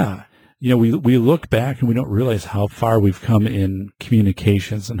yeah, we look back and we don't realize how far we've come in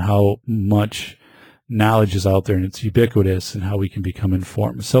communications and how much knowledge is out there, and it's ubiquitous, and how we can become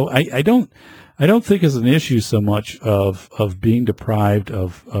informed. So I don't think it's an issue so much of being deprived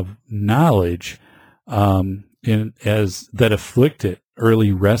of knowledge, as that afflicted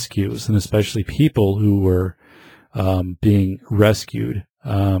early rescues, and especially people who were being rescued.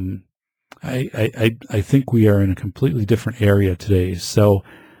 I think we are in a completely different area today. So,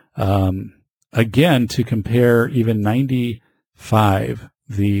 again, to compare even 95,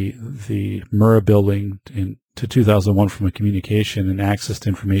 the Murrah building to 2001 from a communication and access to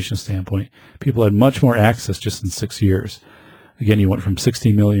information standpoint, people had much more access just in 6 years. Again, you went from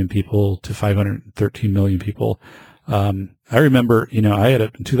 60 million people to 513 million people. I remember, in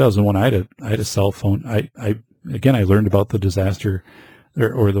 2001, I had a cell phone. I learned about the disaster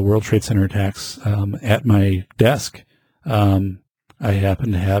or the World Trade Center attacks, at my desk. I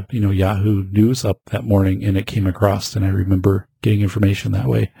happened to have, Yahoo News up that morning, and it came across, and I remember getting information that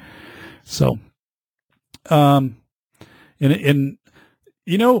way. So, analog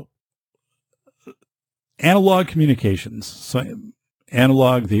communications. So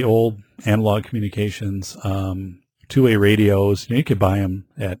the old analog communications, two-way radios, you could buy them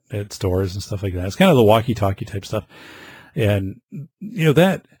at stores and stuff like that. It's kind of the walkie-talkie type stuff. And,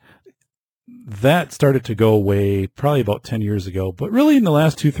 that started to go away probably about 10 years ago. But really in the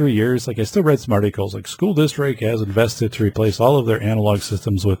last 2-3 years, like I still read some articles, like school district has invested to replace all of their analog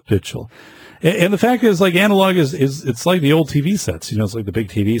systems with digital. And the fact is, like, analog is it's like the old TV sets, it's like the big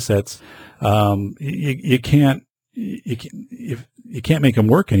TV sets. You can't make them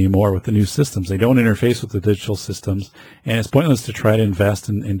work anymore with the new systems. They don't interface with the digital systems, and it's pointless to try to invest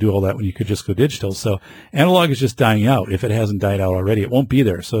and do all that when you could just go digital. So analog is just dying out. If it hasn't died out already, it won't be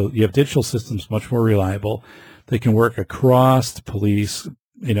there. So you have digital systems, much more reliable. They can work across the police.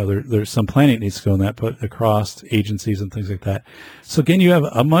 There's some planning that needs to go in that, but across agencies and things like that. So again, you have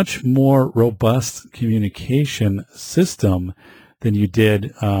a much more robust communication system than you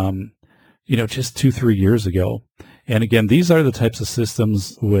did, just 2-3 years ago. And again, these are the types of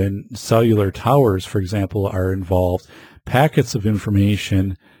systems when cellular towers, for example, are involved. Packets of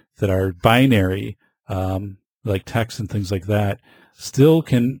information that are binary, like text and things like that, still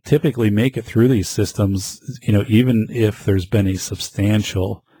can typically make it through these systems, even if there's been a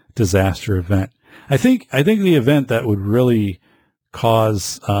substantial disaster event. I think the event that would really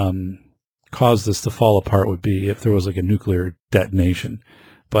cause this to fall apart would be if there was like a nuclear detonation.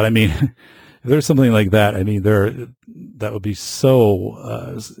 But I mean, if there's something like that, I mean, that would be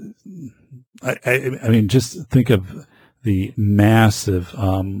so, I mean, just think of the massive,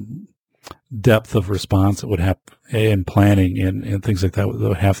 depth of response that would have in planning and things like that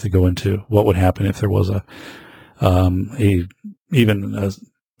would have to go into what would happen if there was a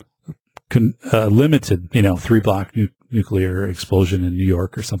limited, 3-block nuclear explosion in New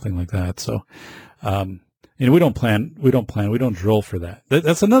York or something like that. So, we don't drill for that.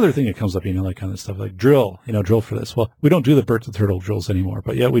 That's another thing that comes up, like kind of stuff like drill for this. Well, we don't do the Bert the Turtle drills anymore,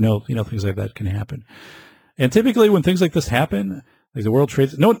 but yeah, we know, things like that can happen. And typically when things like this happen, like the World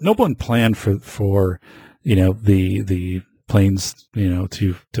Trade, no one planned for the planes,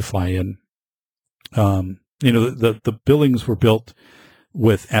 to fly in. The buildings were built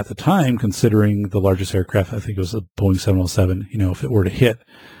with, at the time, considering the largest aircraft, I think it was a Boeing 707, if it were to hit,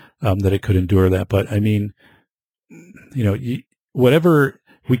 that it could endure that. But I mean, whatever,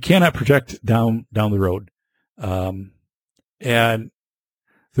 we cannot project down the road. And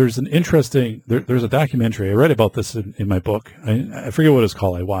there's an interesting, there's a documentary. I read about this in my book. I forget what it's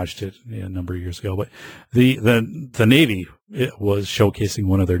called. I watched it a number of years ago, but the Navy, it was showcasing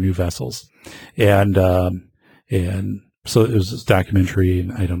one of their new vessels. And so it was this documentary,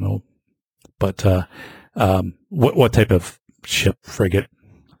 and I don't know, but, what type of ship, frigate,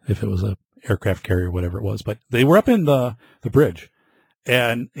 if it was a aircraft carrier, whatever it was, but they were up in the bridge,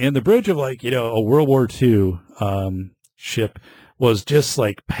 and the bridge of a World War II, ship was just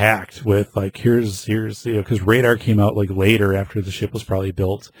packed with here's because radar came out later after the ship was probably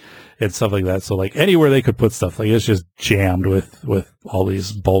built and stuff like that. So anywhere they could put stuff, it's just jammed with all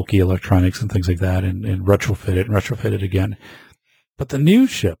these bulky electronics and things like that, and retrofit it again. But the new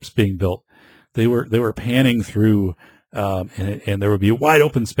ships being built, they were panning through, and there would be wide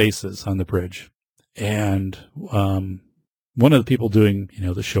open spaces on the bridge, and one of the people doing,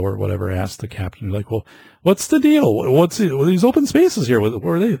 the show or whatever asked the captain, well, what's the deal? What's these open spaces here? What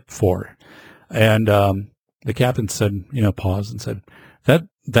are they for? And the captain said, paused and said,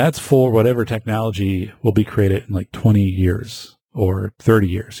 that's for whatever technology will be created in 20 years or 30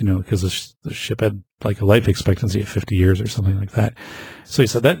 years, because the ship had a life expectancy of 50 years or something like that. So he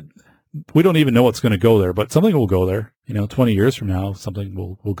said that we don't even know what's going to go there, but something will go there. 20 years from now, something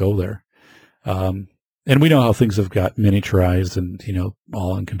will go there. And we know how things have got miniaturized and,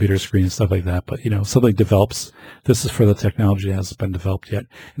 all on computer screen and stuff like that. But, something develops. This is for the technology that hasn't been developed yet.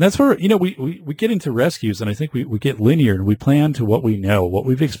 And that's where, we get into rescues, and I think we get linear, and we plan to what we know, what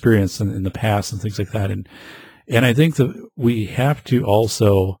we've experienced in the past and things like that. And I think that we have to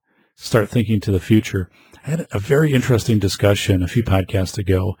also start thinking to the future. I had a very interesting discussion a few podcasts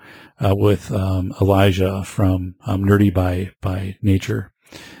ago, with, Elijah from, Nerdy by Nature.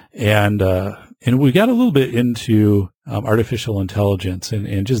 And we got a little bit into artificial intelligence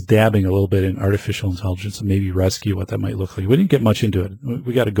and just dabbing a little bit in artificial intelligence and maybe rescue, what that might look like. We didn't get much into it.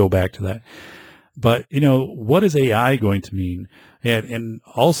 We got to go back to that. But, what is AI going to mean? And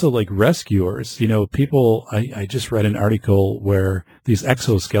also rescuers, people, I just read an article where these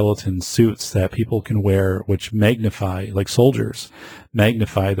exoskeleton suits that people can wear, which magnify, soldiers,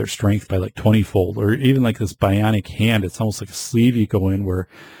 magnify their strength by 20-fold, or even this bionic hand. It's almost like a sleeve you go in where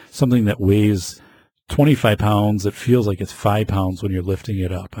something that weighs 25 pounds, it feels like it's 5 pounds when you're lifting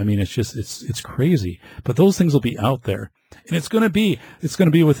it up. I mean, it's crazy, but those things will be out there, and it's going to be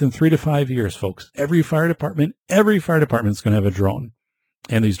within 3 to 5 years, folks. Every fire department is going to have a drone,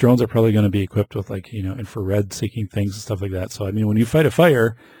 and these drones are probably going to be equipped with infrared seeking things and stuff like that. So, I mean, when you fight a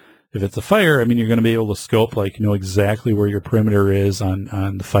fire, if it's a fire, I mean, you're going to be able to scope, exactly where your perimeter is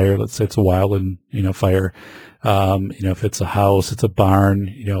on the fire. Let's say it's a wildland, fire. If it's a house, it's a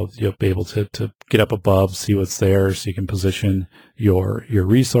barn, you'll be able to get up above, see what's there, so you can position your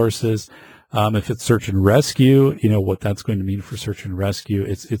resources. If it's search and rescue, what that's going to mean for search and rescue,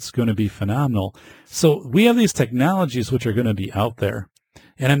 it's going to be phenomenal. So we have these technologies which are going to be out there.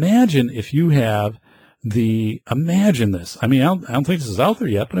 And imagine if you have imagine this. I mean, I don't think this is out there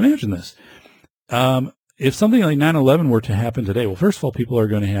yet, but imagine this. If something like 9/11 were to happen today, well, first of all, people are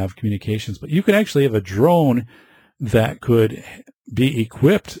going to have communications, but you could actually have a drone that could be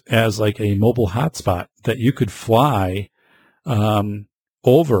equipped as a mobile hotspot that you could fly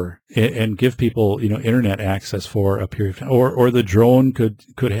over and give people, internet access for a period of time. Or the drone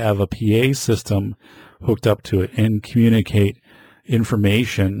could have a PA system hooked up to it and communicate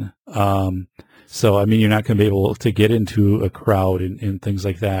information. So, I mean, you're not going to be able to get into a crowd and things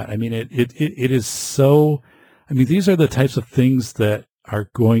like that. I mean, it is so, I mean, these are the types of things that are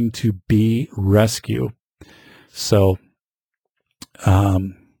going to be rescue. So,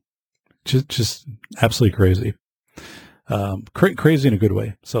 just absolutely crazy. Crazy in a good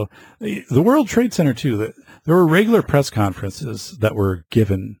way. So the World Trade Center too, there were regular press conferences that were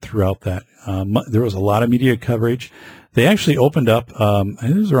given throughout that. There was a lot of media coverage. They actually opened up, I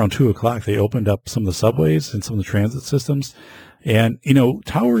think it was around 2:00. They opened up some of the subways and some of the transit systems. And,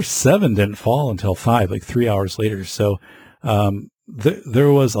 Tower 7 didn't fall until 5, 3 hours later. So,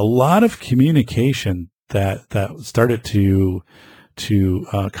 there was a lot of communication that started to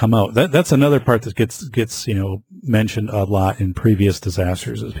come out. That's another part that gets mentioned a lot in previous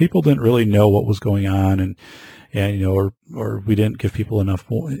disasters, is people didn't really know what was going on, and or we didn't give people enough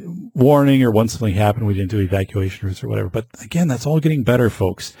warning, or once something happened, we didn't do evacuation routes or whatever. But again, that's all getting better,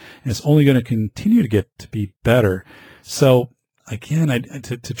 folks, and it's only going to continue to get to be better. So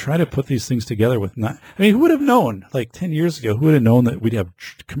to try to put these things together with who would have known like 10 years ago, who would have known that we'd have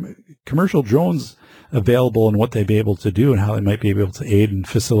commercial drones available and what they'd be able to do and how they might be able to aid and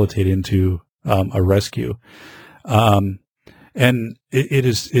facilitate into a rescue. And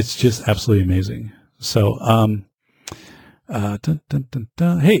it's just absolutely amazing. So,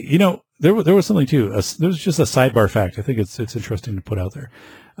 hey, there was something too. There was just a sidebar fact. I think it's interesting to put out there.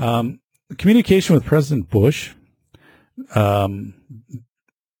 Communication with President Bush,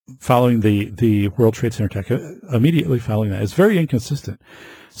 following the World Trade Center attack, immediately following that, is very inconsistent.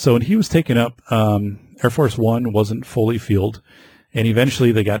 So when he was taken up, Air Force One wasn't fully fielded, and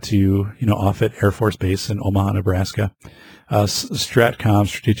eventually they got to Offutt Air Force Base in Omaha, Nebraska. Stratcom,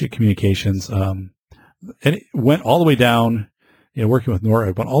 Strategic Communications, and it went all the way down. Working with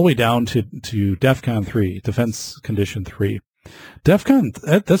Murrah, went all the way down to DEFCON 3, Defense Condition 3.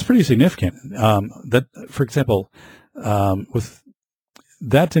 DEFCON, that's pretty significant. That, for example,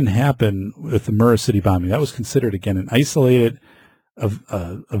 that didn't happen with the Murrah City bombing. That was considered, again, an isolated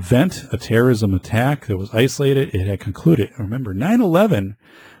event, a terrorism attack that was isolated. It had concluded. Remember, 9/11,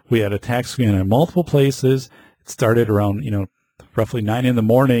 we had attacks going on in multiple places. It started around, roughly 9 in the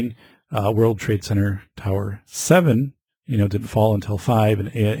morning. World Trade Center Tower 7, didn't fall until 5. And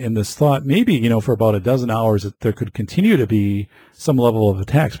in this thought, maybe, for about a dozen hours, that there could continue to be some level of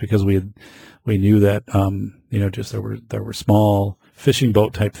attacks because we knew that, just there were small fishing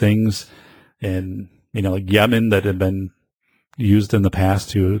boat type things and, like Yemen that had been used in the past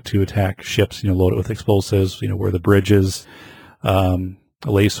to attack ships, loaded with explosives, where the bridges,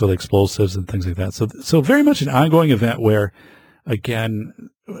 laced with explosives and things like that. So very much an ongoing event where, again,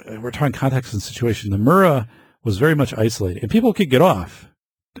 we're talking context and situation. The Murrah was very much isolated, and people could get off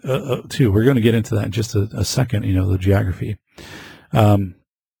too. We're going to get into that in just a second. The geography.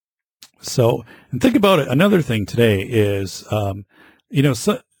 So, and think about it. Another thing today is,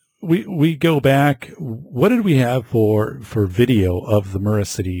 we go back. What did we have for video of the Murrah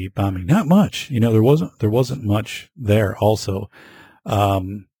City bombing? Not much. There wasn't much there also.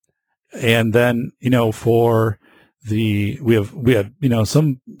 And then, for we had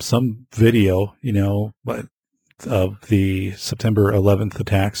some video, of the September 11th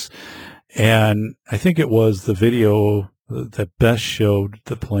attacks. And I think it was the video that best showed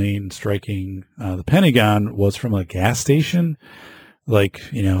the plane striking the Pentagon was from a gas station, like,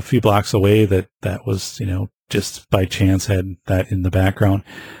 a few blocks away that was, just by chance had that in the background.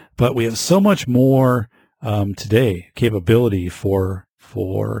 But we have so much more today capability for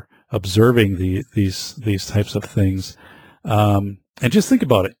observing these types of things. And just think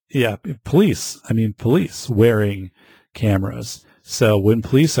about it. Yeah, police wearing cameras. So when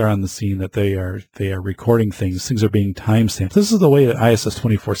police are on the scene, that they are recording things are being timestamped. This is the way that ISS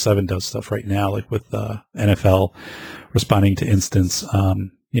 24/7 does stuff right now, like with NFL responding to incidents,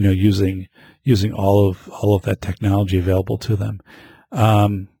 using all of that technology available to them.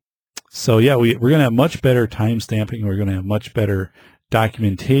 So yeah, we're going to have much better timestamping. We're going to have much better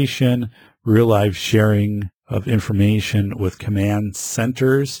documentation, real life sharing of information with command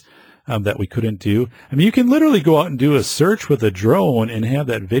centers that we couldn't do. You can literally go out and do a search with a drone and have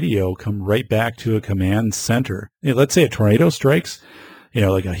that video come right back to a command center. Let's say a tornado strikes,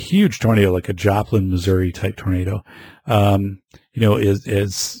 like a huge tornado, like a Joplin, Missouri type tornado.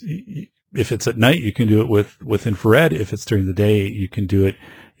 Is if it's at night, you can do it with infrared. If it's during the day, you can do it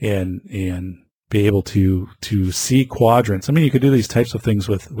and be able to see quadrants. You could do these types of things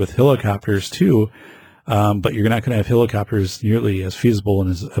with helicopters too. But you're not going to have helicopters nearly as feasible and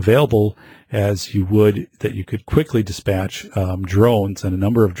as available as you would that you could quickly dispatch drones and a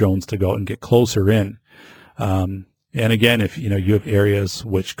number of drones to go out and get closer in. And again, if you have areas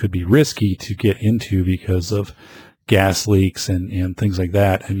which could be risky to get into because of gas leaks and things like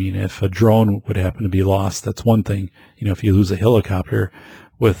that. If a drone would happen to be lost, that's one thing. If you lose a helicopter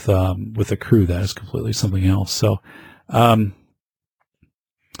with a crew, that is completely something else.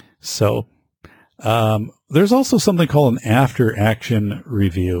 There's also something called an after-action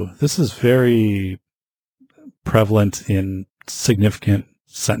review. This is very prevalent in significant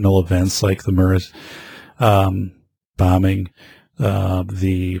sentinel events like the Murrah bombing,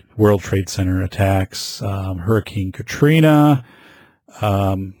 the World Trade Center attacks, Hurricane Katrina,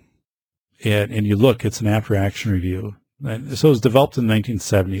 and you look, it's an after-action review. And so it was developed in the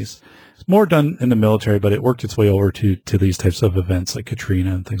 1970s. It's more done in the military, but it worked its way over to these types of events like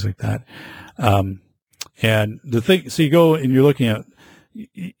Katrina and things like that. And the thing, so you go and you're looking at,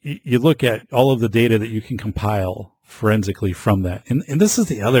 you look at all of the data that you can compile forensically from that. And this is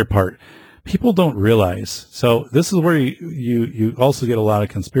the other part. people don't realize. So this is where you also get a lot of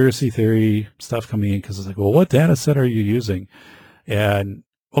conspiracy theory stuff coming in, because it's like, well, what data set are you using? And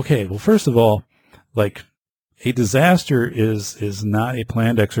okay, well, first of all, like, a disaster is not a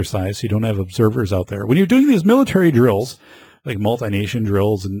planned exercise. You don't have observers out there. When you're doing these military drills, like multi-nation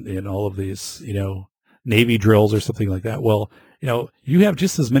drills and all of these, Navy drills or something like that, well, you have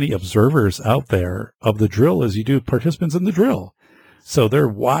just as many observers out there of the drill as you do participants in the drill. So they're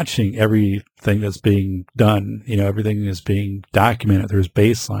watching everything that's being done. Everything is being documented. There's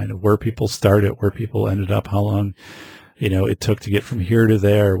baseline of where people started, where people ended up, how long it took to get from here to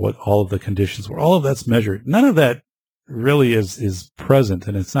there, what all of the conditions were. All of that's measured. None of that really is present,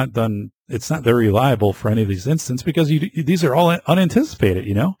 and it's not very reliable for any of these instances, because these are all unanticipated,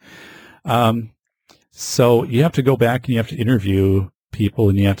 So you have to go back and you have to interview people,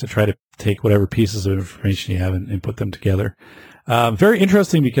 and you have to try to take whatever pieces of information you have and put them together. Very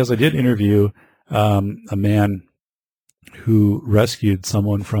interesting, because I did interview a man who rescued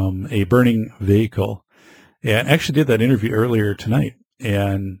someone from a burning vehicle. And I actually did that interview earlier tonight.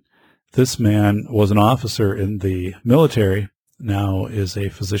 And this man was an officer in the military, now is a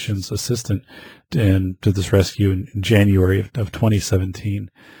physician's assistant, and did this rescue in January of 2017.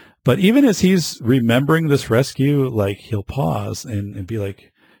 But even as he's remembering this rescue, like, he'll pause and be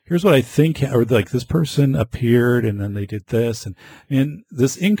like, here's what I think, or like, this person appeared and then they did this, and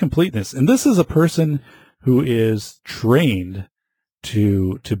this incompleteness. And this is a person who is trained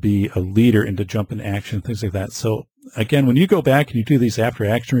to be a leader and to jump into action, things like that. So again, when you go back and you do these after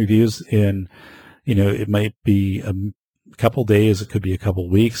action reviews in, it might be a couple days, it could be a couple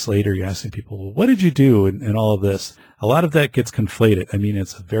weeks later, you're asking people, well, what did you do in all of this? A lot of that gets conflated. I mean,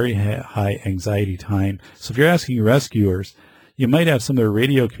 it's a very high anxiety time. So if you're asking rescuers, you might have some of their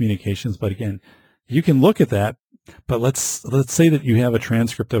radio communications, but again, you can look at that. But let's say that you have a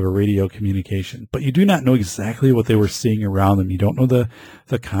transcript of a radio communication, but you do not know exactly what they were seeing around them. You don't know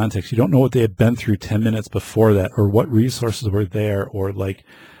the context. You don't know what they had been through 10 minutes before that, or what resources were there, or like,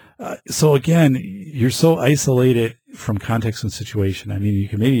 so again, you're so isolated from context and situation. I mean, you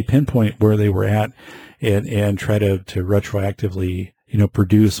can maybe pinpoint where they were at and try to retroactively,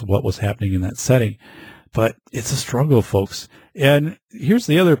 produce what was happening in that setting. But it's a struggle, folks. And here's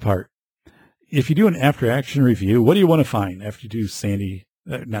the other part. If you do an after-action review, what do you want to find after you do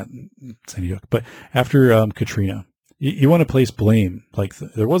not Sandy Hook, but after Katrina? You want to place blame. Like,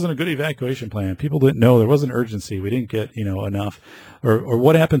 there wasn't a good evacuation plan. People didn't know. There wasn't urgency. We didn't get, enough. Or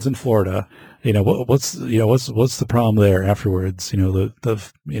what happens in Florida? What's the problem there afterwards? We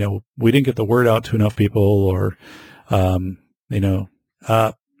didn't get the word out to enough people, or, the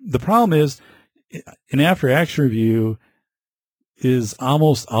problem is an after-action review is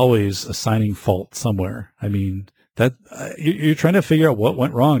almost always assigning fault somewhere. I mean, that you're trying to figure out what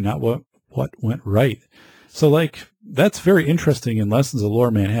went wrong, not what went right. So, like, that's very interesting in Lessons of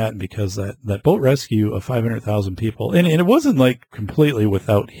Lower Manhattan, because that boat rescue of 500,000 people, and it wasn't like completely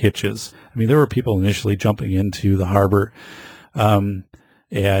without hitches. I mean, there were people initially jumping into the harbor, and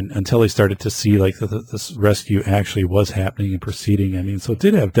until they started to see like this rescue actually was happening and proceeding. I mean, so it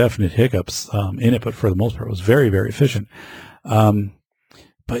did have definite hiccups in it, but for the most part, it was very, very efficient.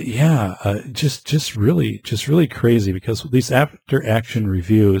 But yeah, just really crazy, because these after action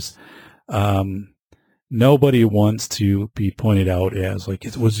reviews, nobody wants to be pointed out as like,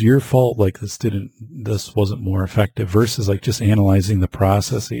 it was your fault, like this wasn't more effective, versus like just analyzing the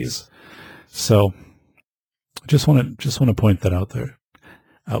processes. So just want to point that out.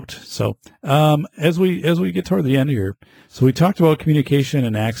 So, as we get toward the end here, so we talked about communication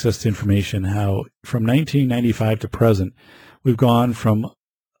and access to information, how from 1995 to present, we've gone from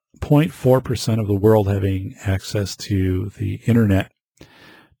 0.4% of the world having access to the internet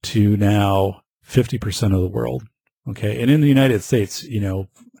to now 50% of the world. Okay. And in the United States,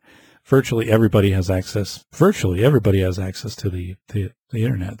 virtually everybody has access to the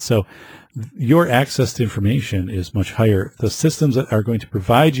internet. So your access to information is much higher. The systems that are going to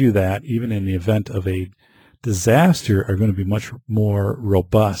provide you that, even in the event of a disaster, are going to be much more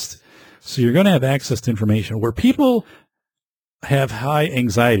robust. So you're going to have access to information. Where people have high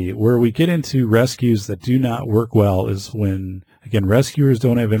anxiety, where we get into rescues that do not work well, is when, again, rescuers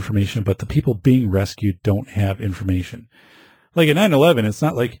don't have information, but the people being rescued don't have information. Like at 9/11, it's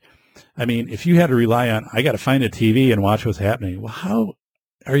not like, I mean, if you had to rely on, I got to find a TV and watch what's happening. Well, how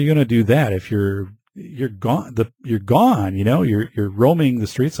are you going to do that if you're gone? You're roaming the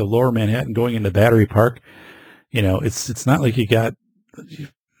streets of Lower Manhattan, going into Battery Park. It's not like you got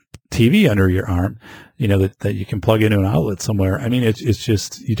TV under your arm, that you can plug into an outlet somewhere. I mean, it's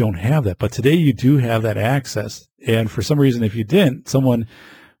just, you don't have that. But today you do have that access. And for some reason, if you didn't, someone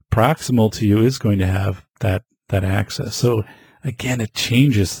proximal to you is going to have that access. So again, it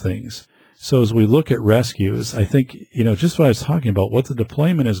changes things. So as we look at rescues, I think, just what I was talking about, what the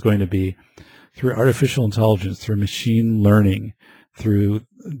deployment is going to be through artificial intelligence, through machine learning, through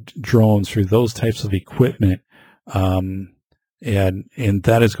drones, through those types of equipment. And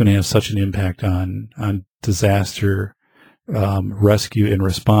that is going to have such an impact on disaster, rescue and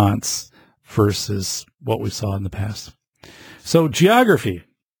response versus what we saw in the past. So geography.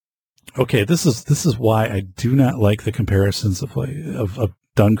 Okay, this is why I do not like the comparisons of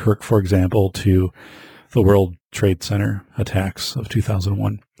Dunkirk, for example, to the World Trade Center attacks of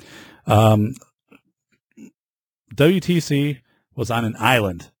 2001. WTC was on an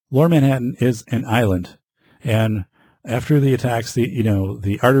island. Lower Manhattan is an island, and after the attacks,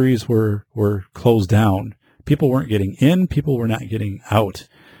 the arteries were closed down. People weren't getting in. People were not getting out.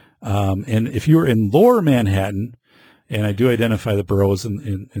 And if you were in Lower Manhattan, and I do identify the boroughs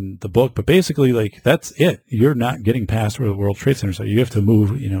in the book, but basically, like, that's it. You're not getting past where the World Trade Center is. So you have to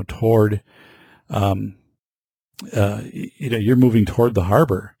move, toward, you're moving toward the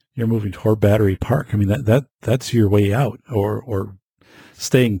harbor. You're moving toward Battery Park. I mean, that's your way out, or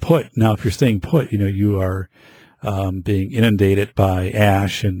staying put. Now, if you're staying put, you are being inundated by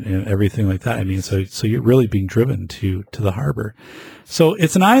ash and everything like that. I mean, so you're really being driven to the harbor. So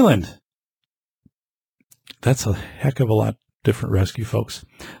it's an island. That's a heck of a lot different rescue, folks.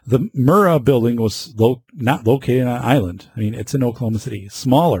 The Murrah building was not located on an island. I mean, it's in Oklahoma City.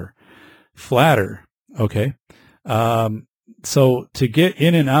 Smaller, flatter. Okay. So to get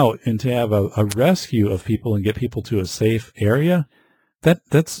in and out and to have a rescue of people and get people to a safe area, that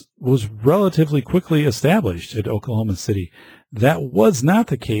was relatively quickly established at Oklahoma City. That was not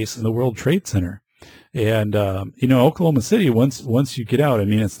the case in the World Trade Center. And, Oklahoma City, once you get out, I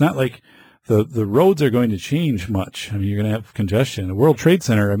mean, it's not like the roads are going to change much. I mean, you're going to have congestion. The World Trade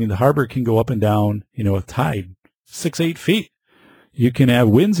Center, I mean, the harbor can go up and down, with tide, 6-8 feet. You can have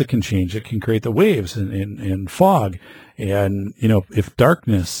winds that can change. It can create the waves and fog. And, if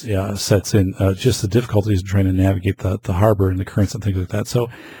darkness sets in, just the difficulties in trying to navigate the harbor and the currents and things like that. So,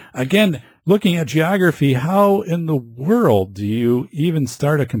 again, looking at geography, how in the world do you even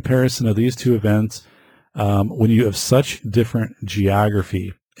start a comparison of these two events when you have such different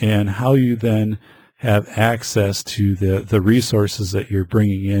geography, and how you then have access to the resources that you're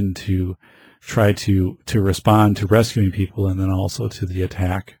bringing in to try to respond to rescuing people, and then also to the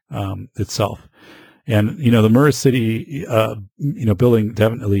attack itself. And, the Murrah City, building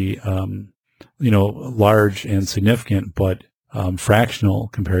definitely, large and significant, but fractional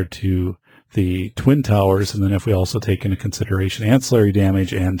compared to the Twin Towers. And then if we also take into consideration ancillary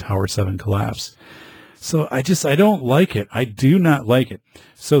damage and Tower 7 collapse. So I don't like it. I do not like it.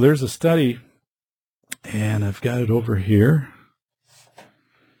 So there's a study, and I've got it over here.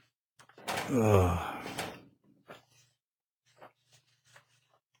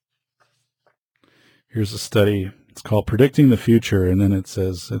 Here's a study. It's called Predicting the Future, and then it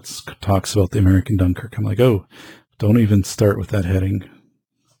talks about the American Dunkirk. I'm like, oh, don't even start with that heading.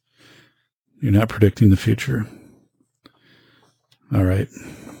 You're not predicting the future. All right.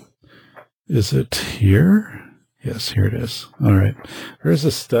 Is it here? Yes, here it is. All right. There's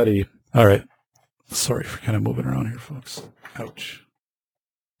a study. All right. Sorry for kind of moving around here, folks. Ouch.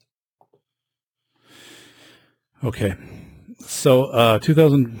 Okay. So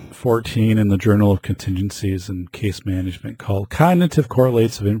 2014 in the Journal of Contingencies and Case Management, called Cognitive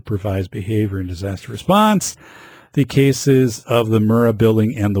Correlates of Improvised Behavior in Disaster Response, the cases of the Murrah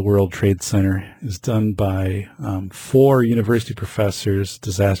Building and the World Trade Center, is done by 4 university professors,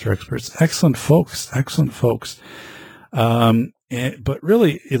 disaster experts. Excellent folks. But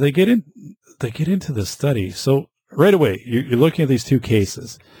really, they get into the study. So right away, you're looking at these two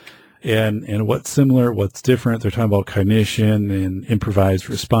cases. And what's similar, what's different. They're talking about cognition and improvised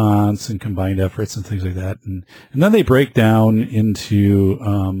response and combined efforts and things like that. And then they break down into,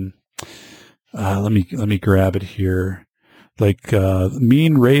 let me grab it here. Like,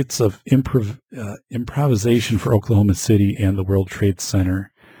 mean rates of improvisation for Oklahoma City and the World Trade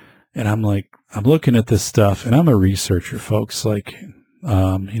Center. And I'm looking at this stuff, and I'm a researcher, folks. Like,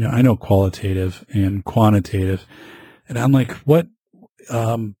 I know qualitative and quantitative, and I'm like, what,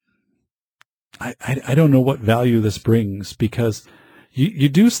 I don't know what value this brings, because you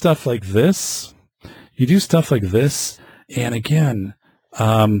do stuff like this. And again,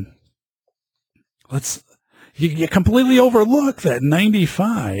 you completely overlook that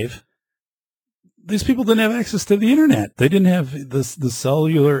 95, these people didn't have access to the internet. They didn't have the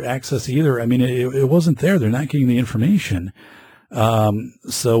cellular access either. I mean, it wasn't there. They're not getting the information.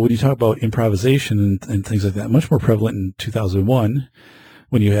 So when you talk about improvisation and things like that, much more prevalent in 2001,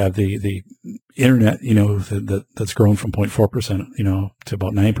 when you have the internet, that's grown from 0.4%, to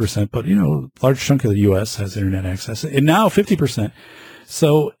about 9%, but, a large chunk of the U.S. has internet access, and now 50%.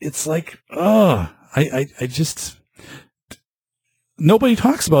 So it's like, I just, nobody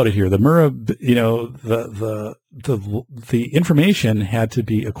talks about it here. The Murrah, the information had to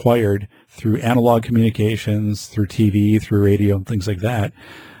be acquired through analog communications, through TV, through radio, and things like that,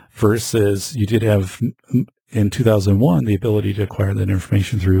 versus you did have in 2001 the ability to acquire that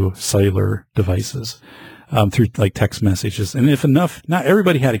information through cellular devices, through like text messages. And if enough, not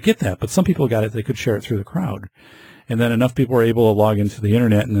everybody had to get that, but some people got it, they could share it through the crowd. And then enough people were able to log into the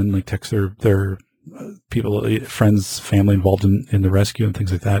internet and then like text their people, friends, family involved in the rescue and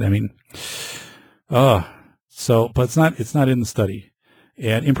things like that. I mean, but it's not in the study.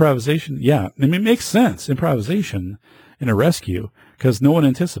 And improvisation, yeah, I mean, it makes sense. Improvisation in a rescue, because no one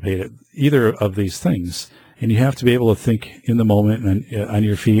anticipated either of these things. And you have to be able to think in the moment and on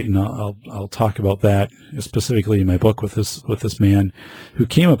your feet. And I'll talk about that specifically in my book with this man who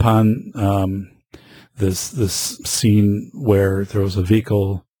came upon, this scene where there was a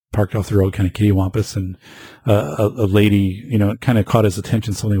vehicle parked off the road, kind of kittywampus, and a lady, kind of caught his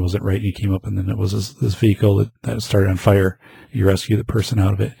attention. Something wasn't right. And he came up, and then it was this vehicle that started on fire. He rescued the person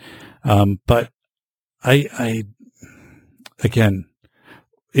out of it. But again,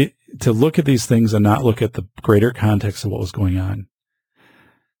 to look at these things and not look at the greater context of what was going on.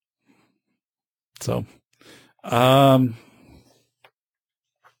 So, I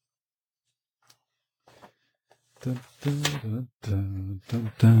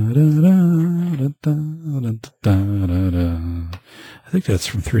think that's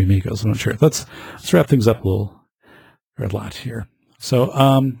from Three Amigos. I'm not sure. Let's wrap things up a lot here.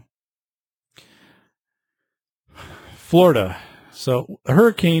 So, Florida. So a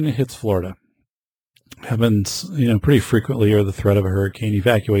hurricane hits Florida. Happens, pretty frequently, or the threat of a hurricane.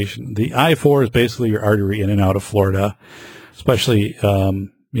 Evacuation. The I-4 is basically your artery in and out of Florida, especially,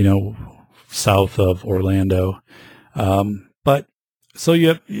 south of Orlando. But so you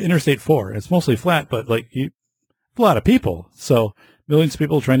have Interstate 4. It's mostly flat, but a lot of people. So millions of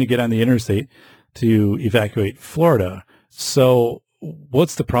people trying to get on the interstate to evacuate Florida. So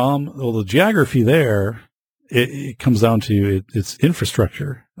what's the problem? Well, the geography there, it comes down to its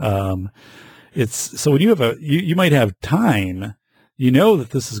infrastructure. So when you have you might have time, that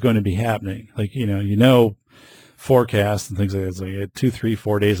this is going to be happening. Forecast and things like that. It's like 2, 3,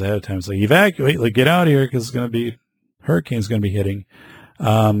 4 days ahead of time. It's like evacuate, get out of here because hurricane's going to be hitting.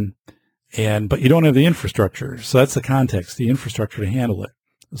 But you don't have the infrastructure. So that's the context, the infrastructure to handle it.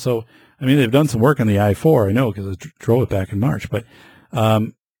 So, they've done some work on the I-4. I know because I drove it back in March, but,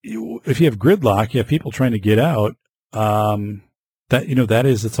 if you have gridlock, you have people trying to get out, that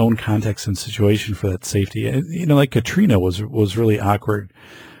is its own context and situation for that safety. And, like Katrina was really awkward,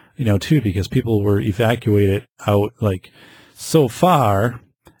 too, because people were evacuated out so far,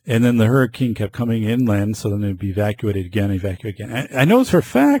 and then the hurricane kept coming inland. So then they'd be evacuated again. I know this for a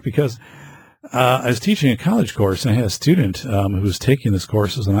fact because, I was teaching a college course and I had a student, who was taking this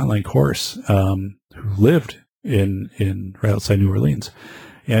course as an online course, who lived in right outside New Orleans.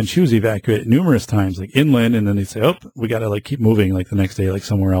 And she was evacuated numerous times, inland, and then they'd say, we got to keep moving the next day,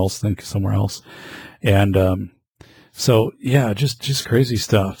 somewhere else, then somewhere else. And, so yeah, just crazy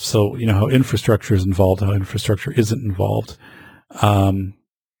stuff. So, how infrastructure is involved, how infrastructure isn't involved. And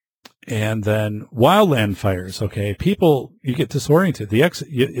then wildland fires. Okay. People, you get disoriented.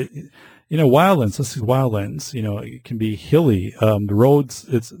 Wildlands, let's see, wildlands, it can be hilly. The roads,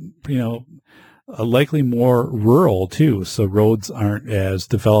 it's, likely more rural too. So roads aren't as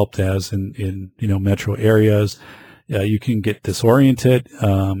developed as in metro areas. You can get disoriented,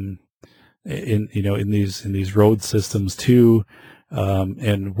 in these road systems too.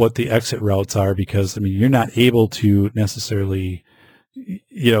 And what the exit routes are, because, you're not able to necessarily,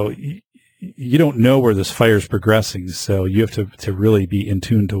 you don't know where this fire is progressing. So you have to really be in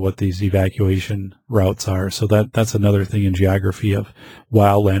tune to what these evacuation routes are. So that's another thing in geography of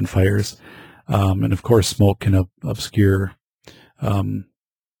wildland fires. And of course, smoke can obscure,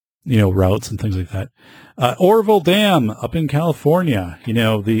 routes and things like that. Oroville Dam up in California,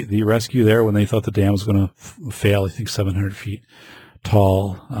 the rescue there when they thought the dam was going to fail, I think 700 feet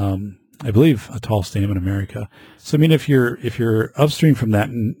tall. I believe a tallest dam in America. So, if you're upstream from that,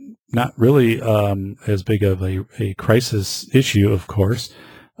 not really, as big of a crisis issue, of course.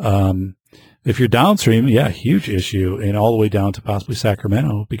 If you're downstream, yeah, huge issue, and all the way down to possibly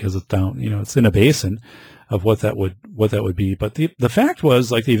Sacramento because it's down, it's in a basin of what that would be. But the fact was,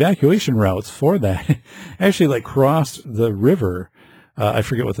 the evacuation routes for that actually crossed the river. I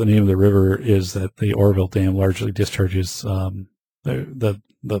forget what the name of the river is that the Oroville Dam largely discharges, the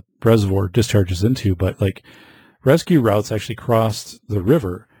reservoir discharges into, but like rescue routes actually crossed the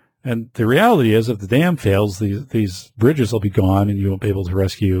river. And the reality is, if the dam fails, these bridges will be gone, and you won't be able to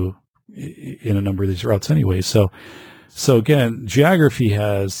rescue in a number of these routes anyway. So again, geography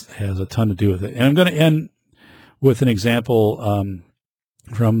has a ton to do with it. And I'm going to end with an example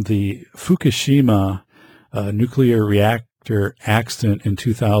from the Fukushima nuclear reactor accident in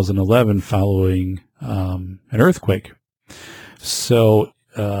 2011 following an earthquake. So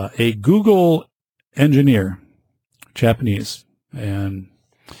a Google engineer, Japanese, and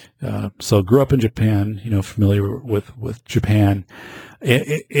so grew up in Japan, familiar with Japan.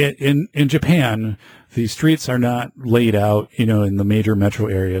 In Japan, the streets are not laid out, in the major metro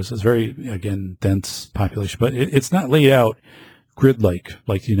areas. It's very, again, dense population, but it's not laid out grid-like,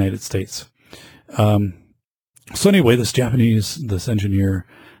 like the United States. So anyway, this engineer,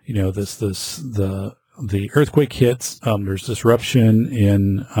 the earthquake hits, there's disruption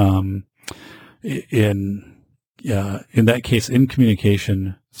in that case, in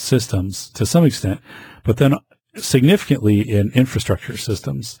communication systems to some extent, but then significantly in infrastructure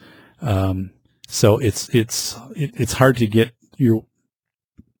systems. So it's hard to get through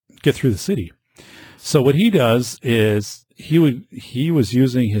the city. So what he does is he was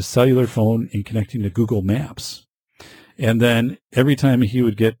using his cellular phone and connecting to Google Maps. And then every time he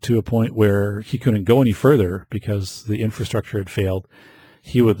would get to a point where he couldn't go any further because the infrastructure had failed,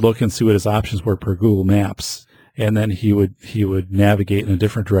 he would look and see what his options were per Google Maps. And then he would navigate in a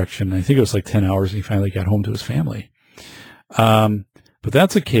different direction. I think it was like 10 hours, and he finally got home to his family. But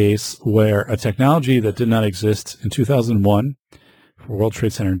that's a case where a technology that did not exist in 2001 for World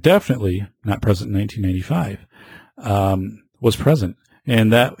Trade Center, definitely not present in 1995, was present.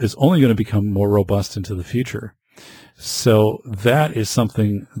 And that is only going to become more robust into the future. So that is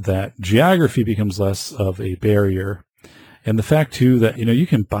something that geography becomes less of a barrier. And the fact, too, that, you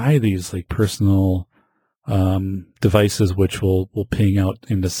can buy these like personal devices which will ping out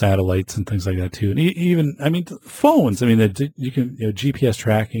into satellites and things like that too. And even, phones, that you can, GPS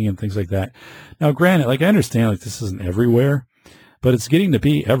tracking and things like that. Now, granted, I understand this isn't everywhere, but it's getting to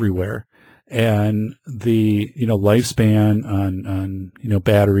be everywhere. And the, lifespan on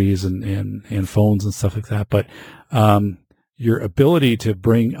batteries and phones and stuff like that. But, your ability to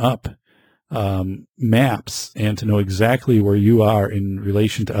bring up maps and to know exactly where you are in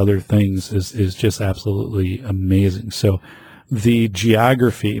relation to other things is just absolutely amazing. So the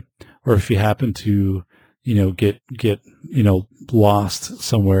geography, or if you happen to, get lost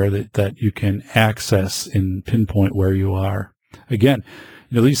somewhere that you can access and pinpoint where you are. Again,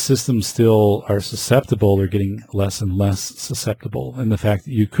 these systems still are susceptible. They're getting less and less susceptible. And the fact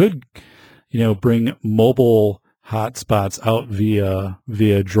that you could, bring mobile hotspots out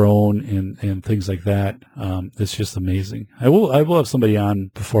via drone and things like that. It's just amazing. I will have somebody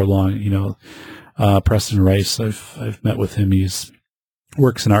on before long, Preston Rice. I've met with him. He's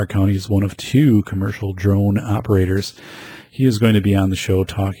works in our county. He's one of 2 commercial drone operators. He is going to be on the show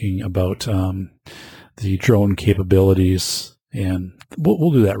talking about the drone capabilities, and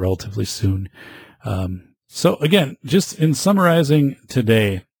we'll do that relatively soon. So again, just in summarizing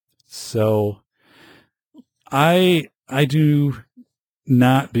today, so I do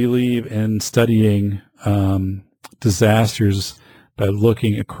not believe in studying disasters by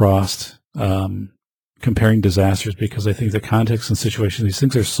looking across, comparing disasters, because I think the context and situation, these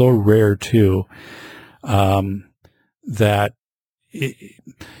things are so rare too, that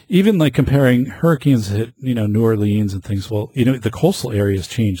even like comparing hurricanes that hit, New Orleans and things, well, the coastal areas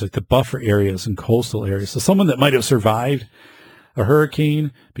change, like the buffer areas and coastal areas. So someone that might have survived a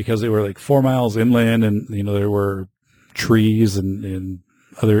hurricane because they were like 4 miles inland and, there were trees and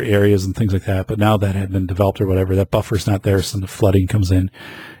other areas and things like that. But now that had been developed or whatever, that buffer's not there. So the flooding comes in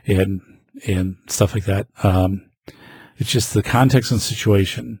and stuff like that. It's just the context and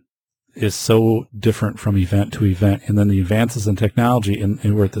situation is so different from event to event. And then the advances in technology,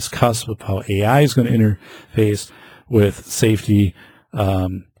 and we're at this cusp of how AI is going to interface with safety,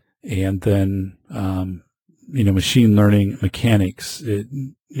 and then, machine learning, mechanics,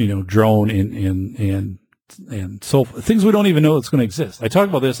 drone and so things we don't even know that's going to exist. I talked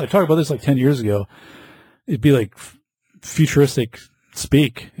about this like 10 years ago. It'd be like futuristic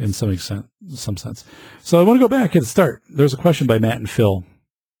speak in some sense. So I want to go back at the start. There's a question by Matt and Phil.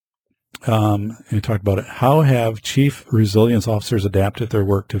 And we talked about it. How have chief resilience officers adapted their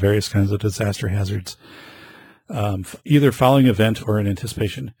work to various kinds of disaster hazards, either following event or in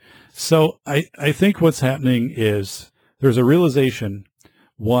anticipation? So I think what's happening is there's a realization.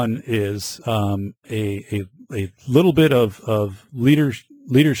 One is a little bit of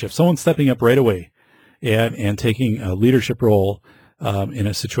leadership, someone stepping up right away and taking a leadership role in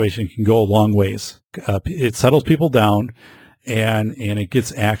a situation can go a long ways. It settles people down, and it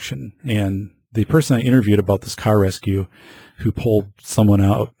gets action. And the person I interviewed about this car rescue, who pulled someone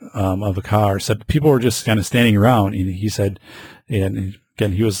out of a car, said people were just kind of standing around. And he said, and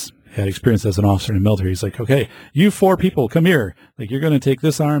again, he had experience as an officer in the military. He's like, okay, you 4 people, come here. Like, you're going to take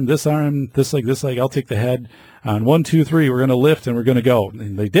this arm, this leg. I'll take the head. On 1, 2, 3, we're going to lift and we're going to go.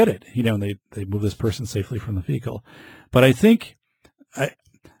 And they did it, and they moved this person safely from the vehicle. But I think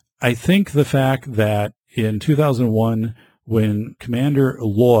the fact that in 2001, when Commander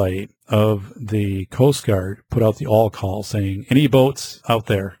Loy of the Coast Guard put out the all call saying, any boats out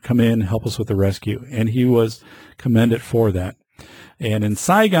there, come in, help us with the rescue. And he was commended for that. And in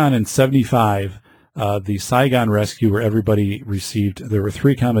Saigon in 75, the Saigon rescue, where everybody there were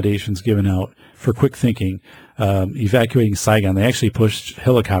 3 accommodations given out for quick thinking, evacuating Saigon. They actually pushed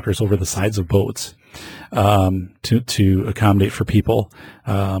helicopters over the sides of boats to accommodate for people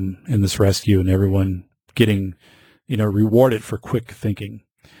in this rescue, and everyone getting rewarded for quick thinking.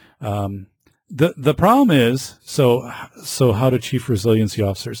 The problem is, so how do chief resiliency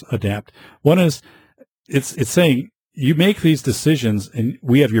officers adapt? One is, it's saying you make these decisions and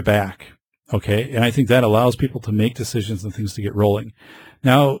we have your back. Okay. And I think that allows people to make decisions and things to get rolling.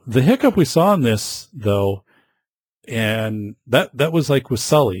 Now, the hiccup we saw in this, though, and that was like with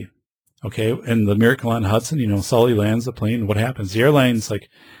Sully. Okay. And the Miracle on Hudson, Sully lands the plane. What happens? The airline's like,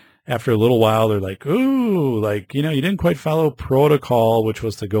 after a little while, they're like, ooh, like, you didn't quite follow protocol, which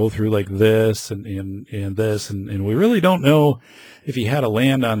was to go through like this and this. And we really don't know if he had to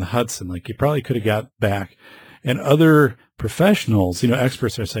land on the Hudson. Like, he probably could have got back. And other professionals,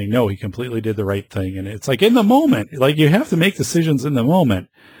 experts are saying, no, he completely did the right thing. And it's like in the moment, like, you have to make decisions in the moment,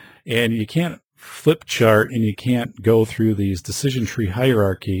 and you can't flip chart and you can't go through these decision tree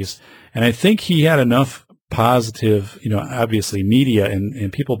hierarchies. And I think he had enough positive, obviously media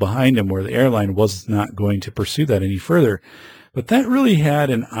and people behind him, where the airline was not going to pursue that any further. But that really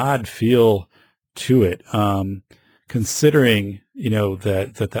had an odd feel to it, considering,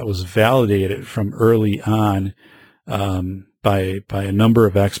 that was validated from early on by a number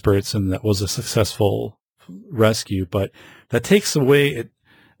of experts, and that was a successful rescue. But that takes away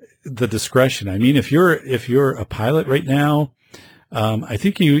the discretion. I mean, if you're a pilot right now, I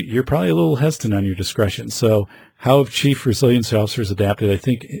think you're probably a little hesitant on your discretion. So how have chief resiliency officers adapted? I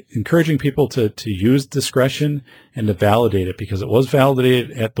think encouraging people to use discretion and to validate it, because it was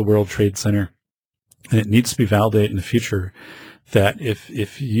validated at the World Trade Center, and it needs to be validated in the future. That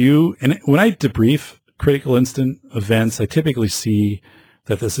and when I debrief critical incident events, I typically see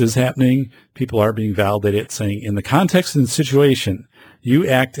that this is happening. People are being validated, saying, in the context and situation, you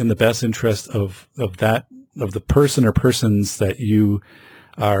act in the best interest of the person or persons that you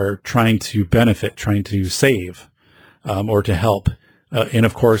are trying to benefit, trying to save, or to help. And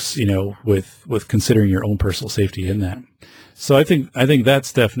of course, with considering your own personal safety in that. So I think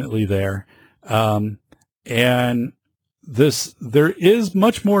that's definitely there. And there is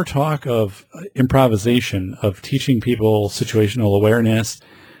much more talk of improvisation, of teaching people situational awareness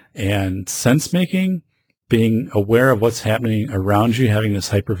and sense making, being aware of what's happening around you, having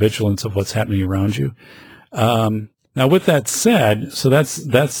this hypervigilance of what's happening around you. Now, with that said, so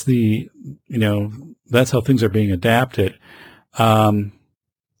that's the, that's how things are being adapted.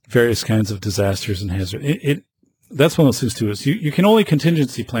 Various kinds of disasters and hazards. That's one of those things too, is you can only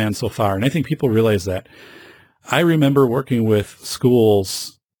contingency plan so far. And I think people realize that. I remember working with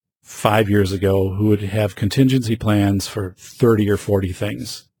schools 5 years ago who would have contingency plans for 30 or 40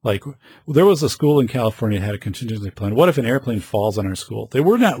 things. Like, there was a school in California that had a contingency plan. What if an airplane falls on our school? They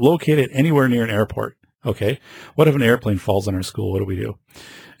were not located anywhere near an airport. Okay. What if an airplane falls on our school? What do we do?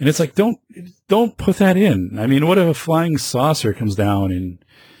 And it's like, don't put that in. I mean, what if a flying saucer comes down and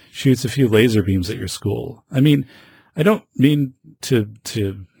shoots a few laser beams at your school? I mean, I don't mean to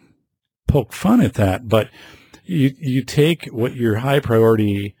poke fun at that, but you take what your highest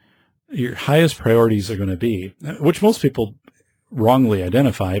priorities are going to be, which most people wrongly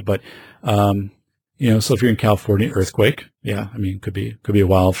identify. But, so if you're in California, earthquake, yeah, I mean, could be a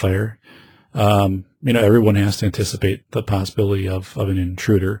wildfire. Everyone has to anticipate the possibility of an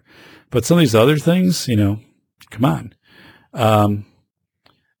intruder, but some of these other things, come on.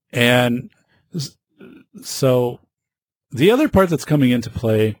 And so the other part that's coming into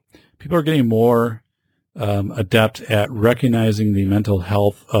play, people are getting more adept at recognizing the mental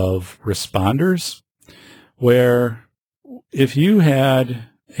health of responders, where if you had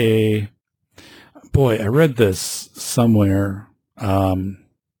I read this somewhere,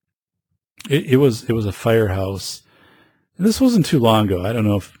 it was a firehouse. And this wasn't too long ago. I don't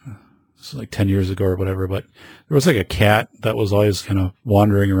know if this was like 10 years ago or whatever, but there was like a cat that was always kind of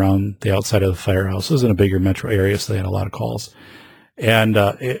wandering around the outside of the firehouse. It was in a bigger metro area, so they had a lot of calls. And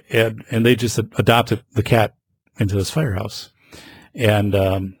they just adopted the cat into this firehouse.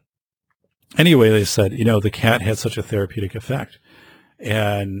 And anyway, they said, the cat had such a therapeutic effect.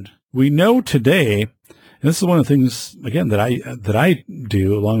 And we know today, and this is one of the things, again, that I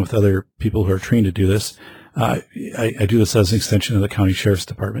do along with other people who are trained to do this. I do this as an extension of the county sheriff's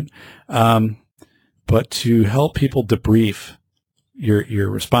department. But to help people debrief, your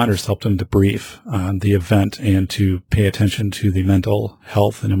responders, help them debrief on the event and to pay attention to the mental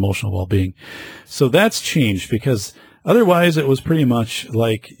health and emotional well-being. So that's changed, because otherwise it was pretty much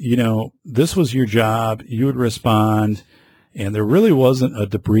like, this was your job, you would respond, and there really wasn't a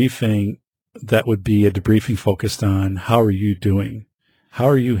debriefing that would be a debriefing focused on how are you doing? How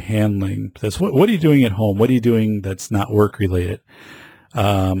are you handling this? What are you doing at home? What are you doing that's not work related?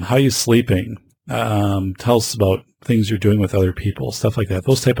 How are you sleeping? Tell us about things you're doing with other people, stuff like that.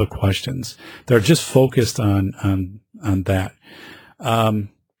 Those type of questions. They're just focused on that.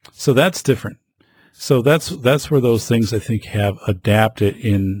 So that's different. So that's where those things I think have adapted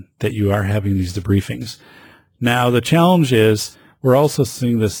in that you are having these debriefings. Now the challenge is we're also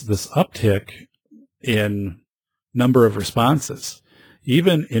seeing this uptick in number of responses.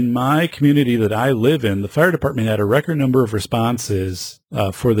 Even in my community that I live in, the fire department had a record number of responses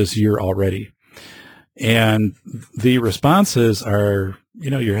for this year already. And the responses are,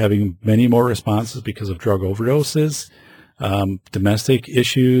 you're having many more responses because of drug overdoses, domestic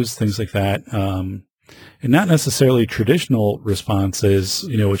issues, things like that. And not necessarily traditional responses,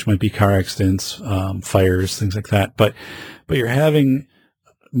 which might be car accidents, fires, things like that. But you're having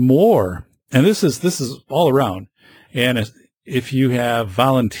more, and this is all around. And if you have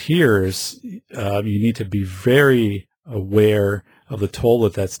volunteers, you need to be very aware of the toll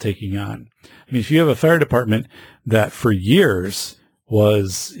that that's taking on. I mean, if you have a fire department that for years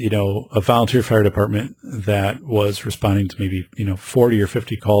was, a volunteer fire department that was responding to maybe, 40 or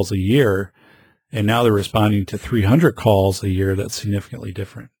 50 calls a year, and now they're responding to 300 calls a year, that's significantly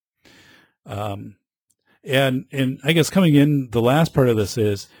different. And I guess coming in, the last part of this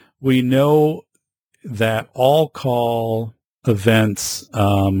is we know that all call events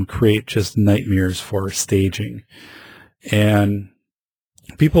create just nightmares for staging, and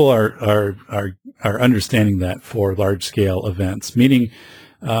people are understanding that for large scale events. Meaning,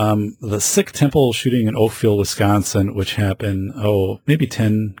 the Sikh temple shooting in Oakville, Wisconsin, which happened maybe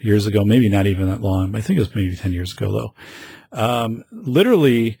 10 years ago, maybe not even that long. I think it was maybe 10 years ago though.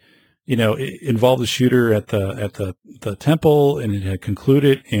 Literally, it involved a shooter at the temple, and it had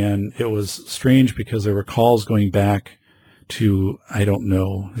concluded, and it was strange because there were calls going back to, I don't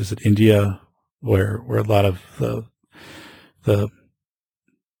know, is it India, where a lot of the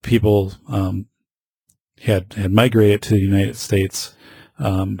people had migrated to the United States,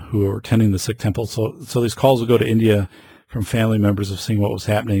 who were attending the Sikh temple. So these calls would go to India from family members of seeing what was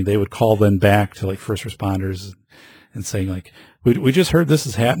happening. They would call then back to like first responders and saying like, we just heard this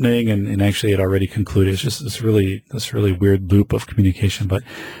is happening, and actually it already concluded. It's just this really weird loop of communication. But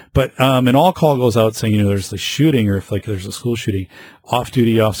an all call goes out saying, there's the shooting, or if like there's a school shooting,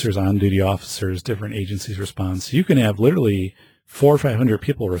 off-duty officers, on-duty officers, different agencies respond. So you can have literally 400 or 500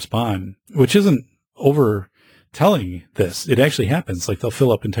 people respond, which isn't over telling this. It actually happens. Like they'll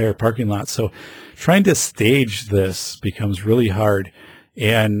fill up entire parking lots. So trying to stage this becomes really hard.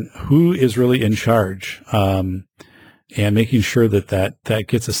 And who is really in charge? And making sure that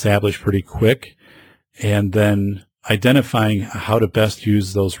gets established pretty quick, and then identifying how to best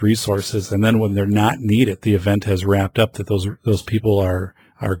use those resources. And then when they're not needed, the event has wrapped up, that those people are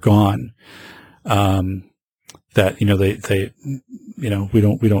gone. That, we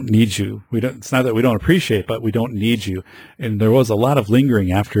don't need you. It's not that we don't appreciate, but we don't need you. And there was a lot of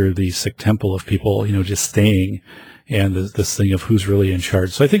lingering after the Sikh temple of people, just staying, and this thing of who's really in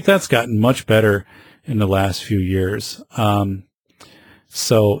charge. So I think that's gotten much better in the last few years.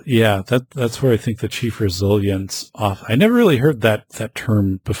 So yeah, that's where I think the chief resilience I never really heard that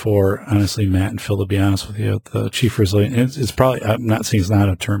term before, honestly, Matt and Phil, to be honest with you. The chief resilience, it's probably, I'm not saying it's not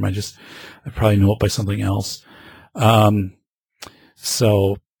a term. I probably know it by something else. But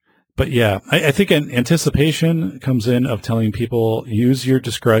yeah, I think an anticipation comes in of telling people, use your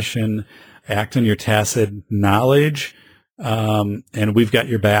discretion, act on your tacit knowledge, and we've got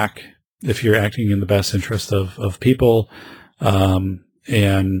your back if you're acting in the best interest of people.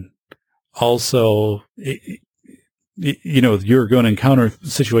 And also, you're going to encounter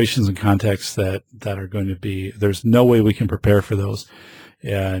situations and contexts that are going to be, there's no way we can prepare for those.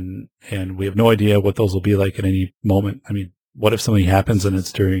 And we have no idea what those will be like at any moment. I mean, what if something happens and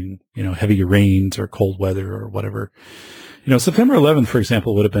it's during, heavy rains or cold weather or whatever? September 11th, for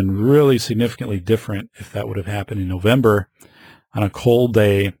example, would have been really significantly different if that would have happened in November on a cold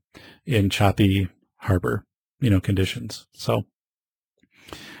day in choppy harbor, conditions. So,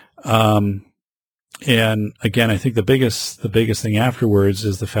 and again, I think the biggest thing afterwards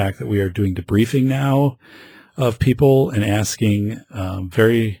is the fact that we are doing debriefing now of people and asking,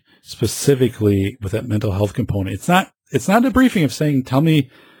 very specifically with that mental health component. It's not a briefing of saying, tell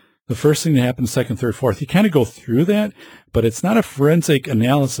me the first thing that happened, second, third, fourth. You kind of go through that, but it's not a forensic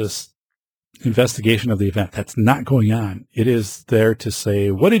analysis investigation of the event. That's not going on. It is there to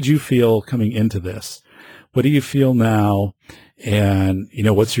say, what did you feel coming into this? What do you feel now? And,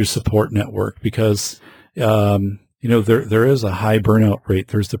 what's your support network? Because, there is a high burnout rate.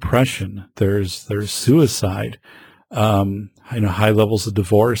 There's depression. There's suicide. High levels of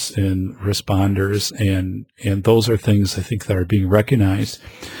divorce in responders, and those are things I think that are being recognized.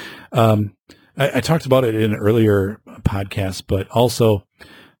 I talked about it in an earlier podcast, but also,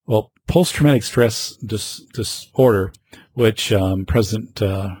 post-traumatic stress disorder, which President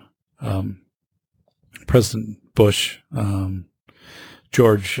Bush,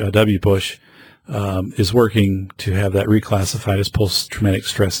 George W. Bush, is working to have that reclassified as post-traumatic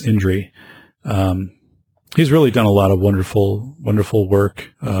stress injury. He's really done a lot of wonderful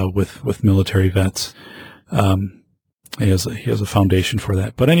work with military vets. He has a foundation for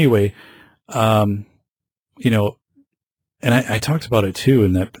that. But anyway, and I talked about it too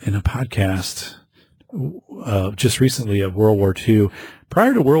in a podcast just recently of World War II.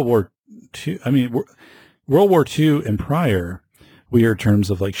 Prior to World War II, World War II and prior, we heard terms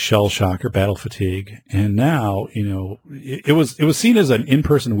of like shell shock or battle fatigue, and now it was seen as an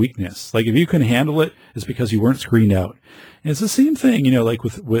in-person weakness. Like if you couldn't handle it, it's because you weren't screened out. And it's the same thing, like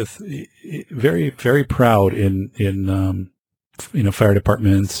with very, very proud in fire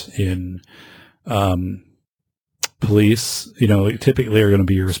departments, in police, typically are going to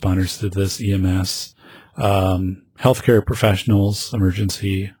be your responders to this, EMS, healthcare professionals,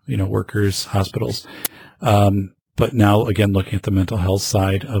 emergency, workers, hospitals. But now again, looking at the mental health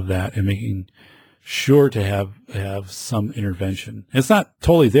side of that and making sure to have some intervention. It's not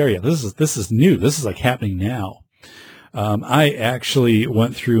totally there yet. This is new. This is like happening now. I actually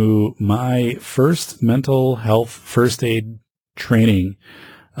went through my first mental health first aid training,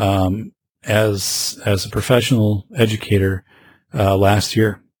 as a professional educator, last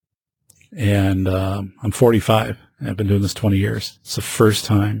year. And, I'm 45 and I've been doing this 20 years. It's the first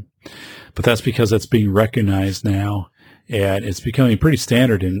time, but that's because it's being recognized now, and it's becoming pretty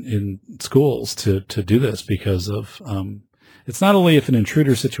standard in schools to do this because of, it's not only if an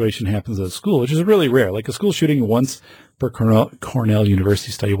intruder situation happens at a school, which is really rare, like a school shooting once per Cornell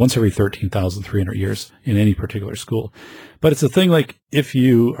University study, once every 13,300 years in any particular school. But it's a thing like if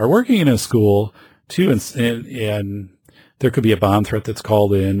you are working in a school too, and there could be a bomb threat that's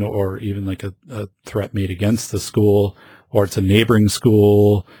called in, or even like a threat made against the school, or it's a neighboring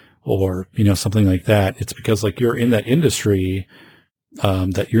school, or, something like that. It's because like you're in that industry,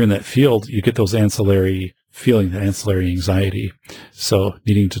 that you're in that field, you get those ancillary feeling, that ancillary anxiety. So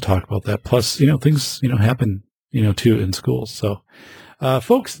needing to talk about that. Plus, things, happen, too in schools. So,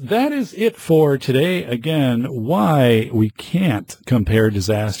 folks, that is it for today. Again, why we can't compare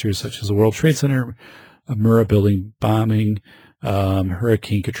disasters such as the World Trade Center, a Murrah building bombing,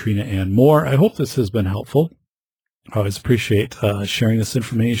 Hurricane Katrina, and more. I hope this has been helpful. I always appreciate sharing this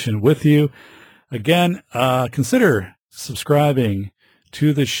information with you. Again, consider subscribing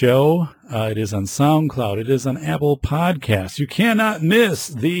to the show. It is on SoundCloud. It is on Apple Podcasts. You cannot miss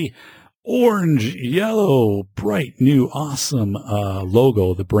the orange, yellow, bright, new, awesome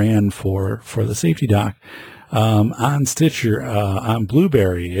logo, the brand for the Safety Doc. On Stitcher, on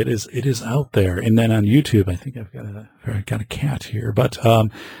Blueberry, it is out there. And then on YouTube, I think I've got a cat here, but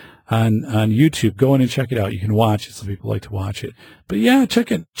on YouTube, go in and check it out. You can watch it. Some people like to watch it, but yeah,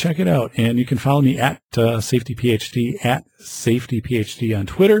 check it out. And you can follow me at SafetyPhD on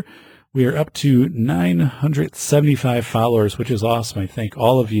Twitter. We are up to 975 followers, which is awesome. I thank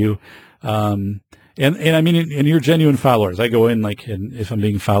all of you. And you're genuine followers. I go in and if I'm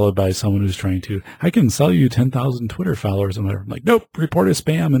being followed by someone who's trying to, I can sell you 10,000 Twitter followers and whatever. I'm like, nope, report as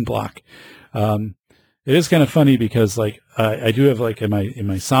spam and block. It is kind of funny because I do have in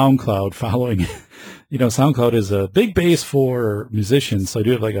my SoundCloud following, SoundCloud is a big base for musicians. So I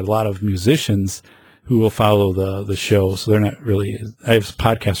do have a lot of musicians who will follow the show. So they're not really, I have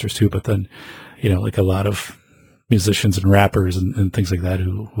podcasters too, but then, a lot of musicians and rappers and things like that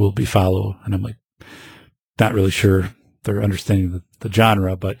who will be follow. And I'm not really sure they're understanding the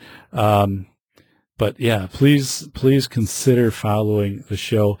genre, but But yeah, please consider following the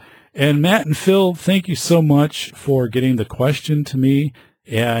show. And Matt and Phil, thank you so much for getting the question to me.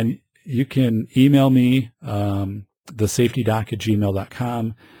 And you can email me,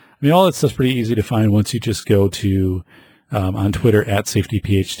 thesafetydoc@gmail.com. I mean, all that stuff's pretty easy to find once you just go to, on Twitter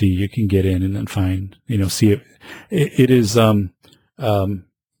 @safetyphd. You can get in and then find, see it. It is,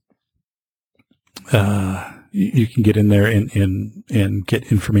 you can get in there and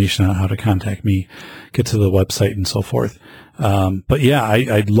get information on how to contact me, get to the website and so forth. But yeah,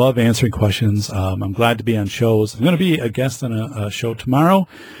 I love answering questions. I'm glad to be on shows. I'm going to be a guest on a show tomorrow.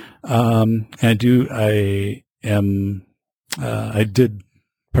 I did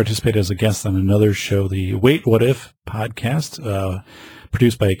participate as a guest on another show, the Wait, What If podcast,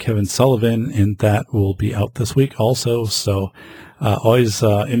 produced by Kevin Sullivan, and that will be out this week also. So, always,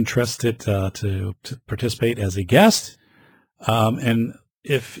 interested, to participate as a guest. And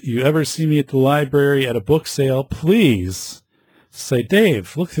if you ever see me at the library at a book sale, please say,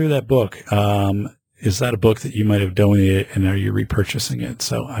 Dave, look through that book. Is that a book that you might have donated, and are you repurchasing it?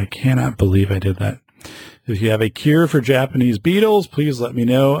 So I cannot believe I did that. If you have a cure for Japanese beetles, please let me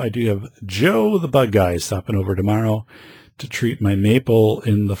know. I do have Joe the Bug Guy stopping over tomorrow to treat my maple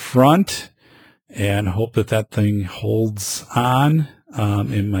in the front, and hope that thing holds on.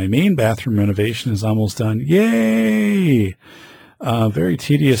 And my main bathroom renovation is almost done. Yay! Very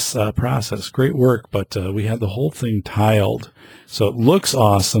tedious process. Great work, but we had the whole thing tiled, so it looks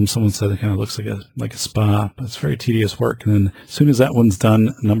awesome. Someone said it kind of looks like a spa, but it's very tedious work. And then as soon as that one's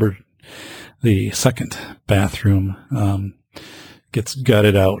done, the second bathroom gets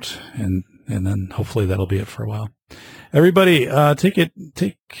gutted out, and then hopefully that'll be it for a while. Everybody, take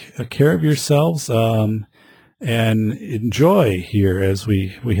care of yourselves, and enjoy here as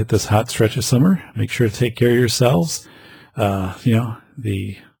we hit this hot stretch of summer. Make sure to take care of yourselves.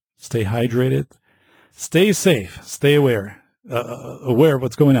 Stay hydrated, stay safe, stay aware of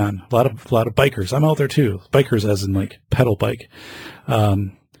what's going on. A lot of bikers. I'm out there too. Bikers as in like pedal bike.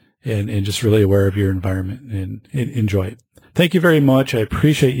 And just really aware of your environment and enjoy it. Thank you very much. I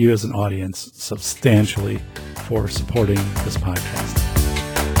appreciate you as an audience substantially for supporting this podcast.